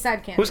 He's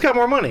side candy. Who's got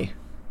more money?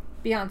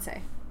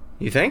 Beyonce.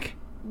 You think?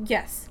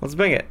 Yes. Let's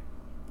bring it.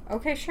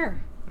 Okay,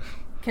 sure.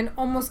 Can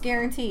almost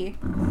guarantee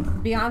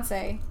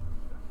Beyonce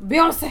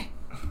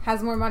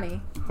has more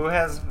money. Who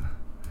has?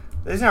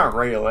 These aren't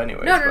real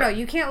anyway. No.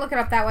 You can't look it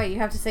up that way. You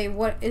have to say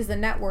what is the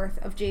net worth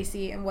of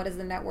JC and what is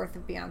the net worth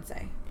of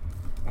Beyonce.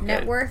 Okay.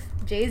 Net worth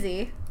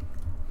Jay-Z.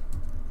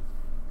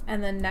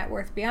 And then net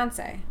worth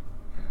Beyonce.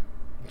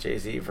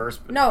 Jay-Z verse.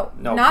 No,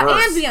 not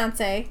verse. and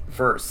Beyonce.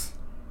 Verse.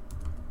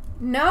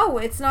 No,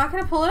 it's not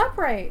going to pull it up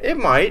right. It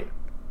might.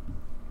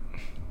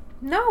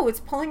 No, it's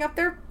pulling up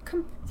their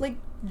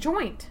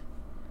joint.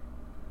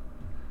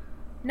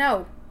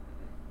 No.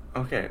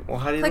 Okay. Well,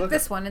 how do you Click look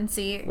this at one and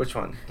see. which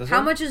one? This How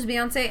one? much is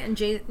Beyonce and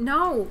Jay?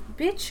 No,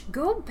 bitch,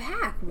 go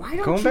back. Why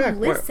don't Going you back.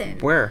 listen?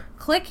 Where?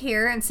 Click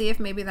here and see if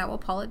maybe that will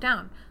pull it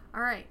down.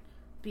 All right,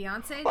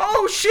 Beyonce.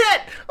 Oh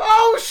shit!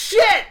 Oh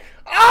shit!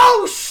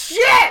 Oh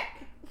shit!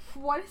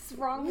 What is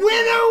wrong with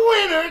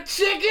you? Winner,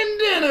 chicken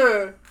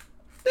dinner.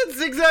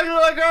 That's exactly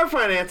like our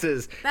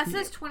finances. That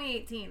says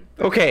 2018.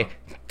 Okay,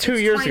 2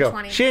 years ago,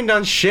 2020. she ain't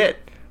done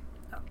shit.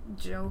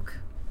 Joke.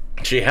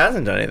 She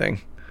hasn't done anything.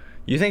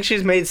 You think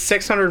she's made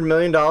 $600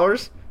 million?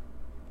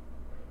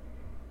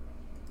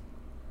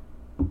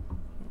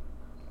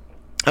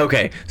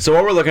 Okay, so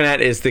what we're looking at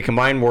is the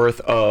combined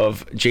worth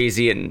of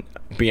Jay-Z and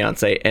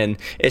Beyonce, and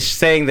it's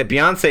saying that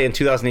Beyonce in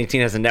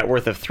 2018 has a net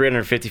worth of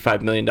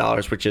 $355 million,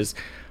 which is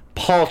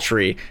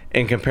paltry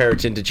in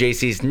comparison to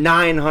Jay-Z's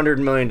 $900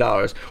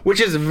 million, which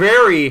is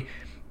very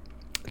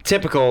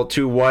typical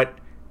to what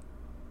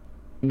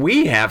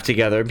we have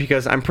together,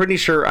 because I'm pretty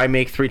sure I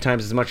make 3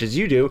 times as much as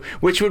you do,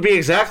 which would be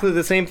exactly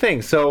the same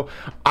thing. So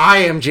I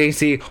am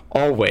JC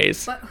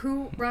always. But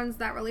who runs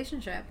that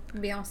relationship?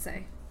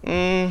 Beyonce.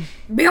 Mm,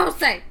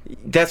 Beyonce.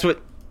 that's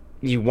what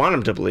you want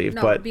him to believe,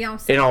 No, but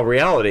Beyonce. in all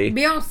reality,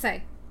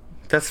 Beyonce.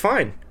 that's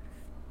fine.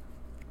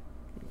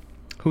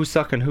 Who's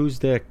sucking whose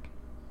dick?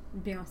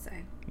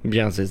 Beyonce.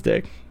 Beyonce's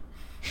dick.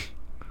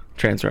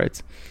 Trans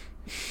rights.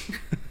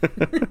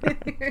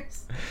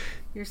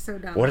 You're so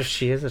dumb. What if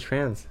she is a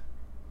trans?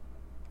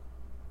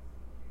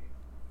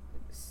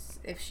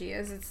 If she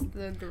is, it's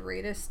the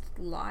greatest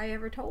lie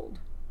ever told.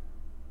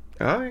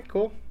 All right,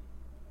 cool.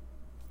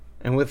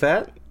 And with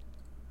that,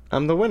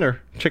 I'm the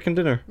winner. Chicken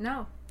dinner.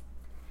 No,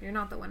 you're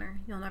not the winner.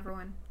 You'll never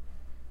win.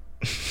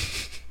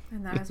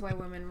 And that is why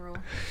women rule.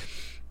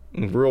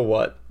 Rule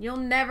what? You'll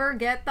never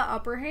get the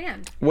upper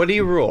hand. What do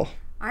you rule?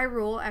 I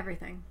rule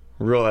everything.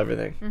 Rule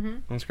everything. Mm-hmm.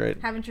 That's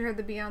great. Haven't you heard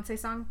the Beyonce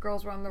song,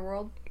 Girls Run the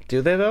World?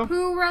 Do they though?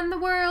 Who run the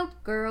world?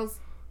 Girls.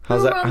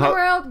 How's Who that? run the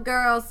world?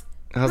 Girls.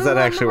 How's Who that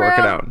run actually the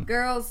working world? out?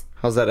 Girls.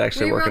 How's that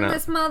actually We working run out?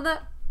 this mother.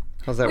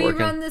 How's that We working?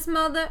 run this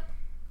mother.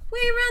 We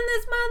run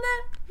this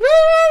mother. We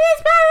run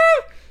this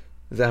mother.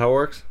 Is that how it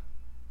works?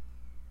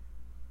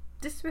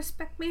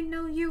 Disrespect me?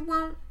 No, you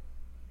won't.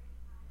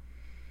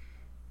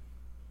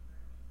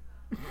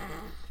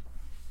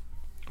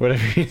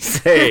 Whatever you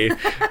say.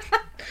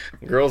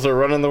 Girls are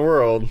running the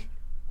world.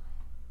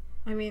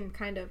 I mean,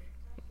 kind of.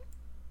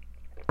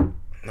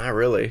 Not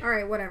really. All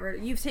right, whatever.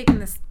 You've taken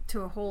this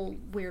to a whole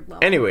weird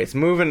level. Anyways,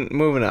 moving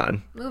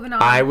on. Moving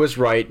on. I was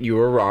right. You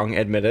were wrong.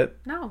 Admit it.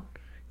 No.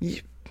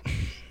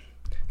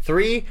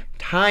 3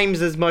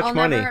 times as much I'll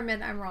money. never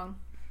admit I'm wrong.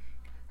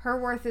 Her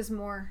worth is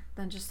more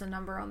than just a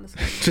number on the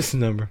screen. Just a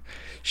number.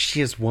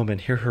 She is woman.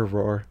 Hear her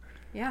roar.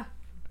 Yeah.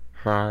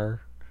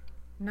 Har.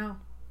 No.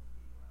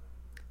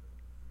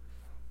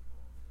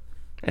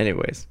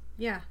 Anyways.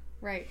 Yeah.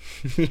 Right.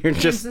 You're Change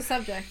just... the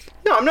subject.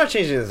 No, I'm not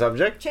changing the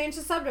subject. Change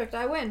the subject.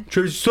 I win.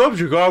 Change the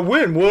subject. I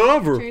win.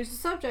 Whatever. Change the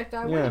subject.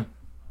 I Yeah. win.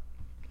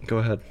 Go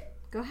ahead.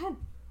 Go ahead.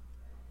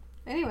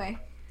 Anyway,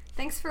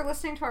 thanks for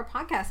listening to our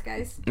podcast,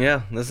 guys.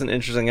 Yeah, this is an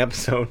interesting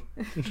episode.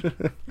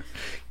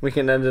 We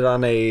can end it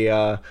on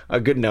a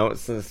good note,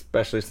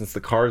 especially since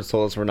the cards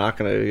told us we're not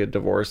going to get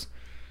divorced.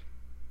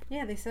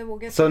 Yeah, they said we'll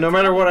get. So to no it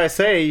matter together. what I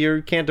say,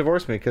 you can't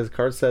divorce me because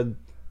cards said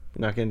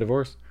you're not getting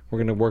divorced. We're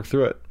going to work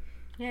through it.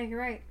 Yeah, you're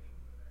right.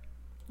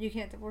 You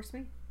can't divorce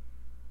me.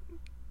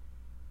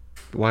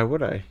 Why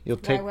would I? You'll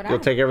take would you'll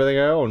I? take everything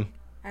I own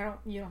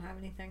You don't have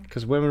anything.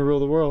 because women rule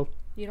the world.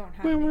 You don't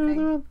have Women rule the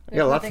anything. world. There's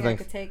Yeah, lots of nothing I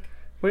things. could take.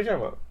 What are you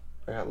talking about?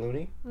 I got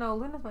Looney. No,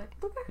 Luna's like,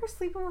 look at her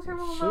sleeping with her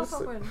little She's-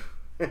 mouth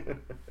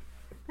open.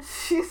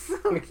 She's so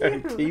Got her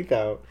cute. teeth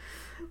out.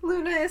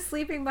 Luna is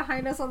sleeping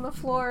behind us on the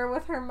floor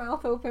with her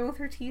mouth open with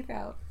her teeth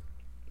out.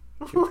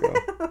 Cute girl.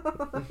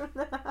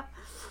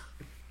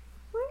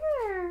 Look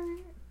at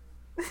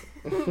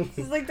her.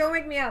 She's like, don't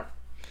wake me up.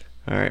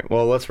 All right,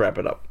 well, let's wrap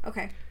it up.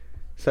 Okay.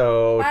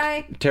 So,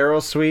 Bye.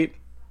 Tarot's sweet.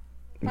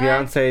 Bye.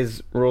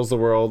 Beyonce's rules the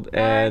world,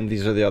 and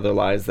these are the other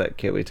lies that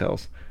Kaylee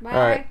tells. Bye. All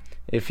right.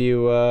 If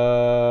you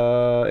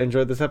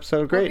enjoyed this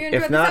episod, great. Hope you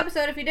enjoyed If not, this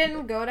episode. If you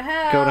didn't, go to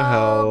hell. go to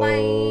hell. Bye.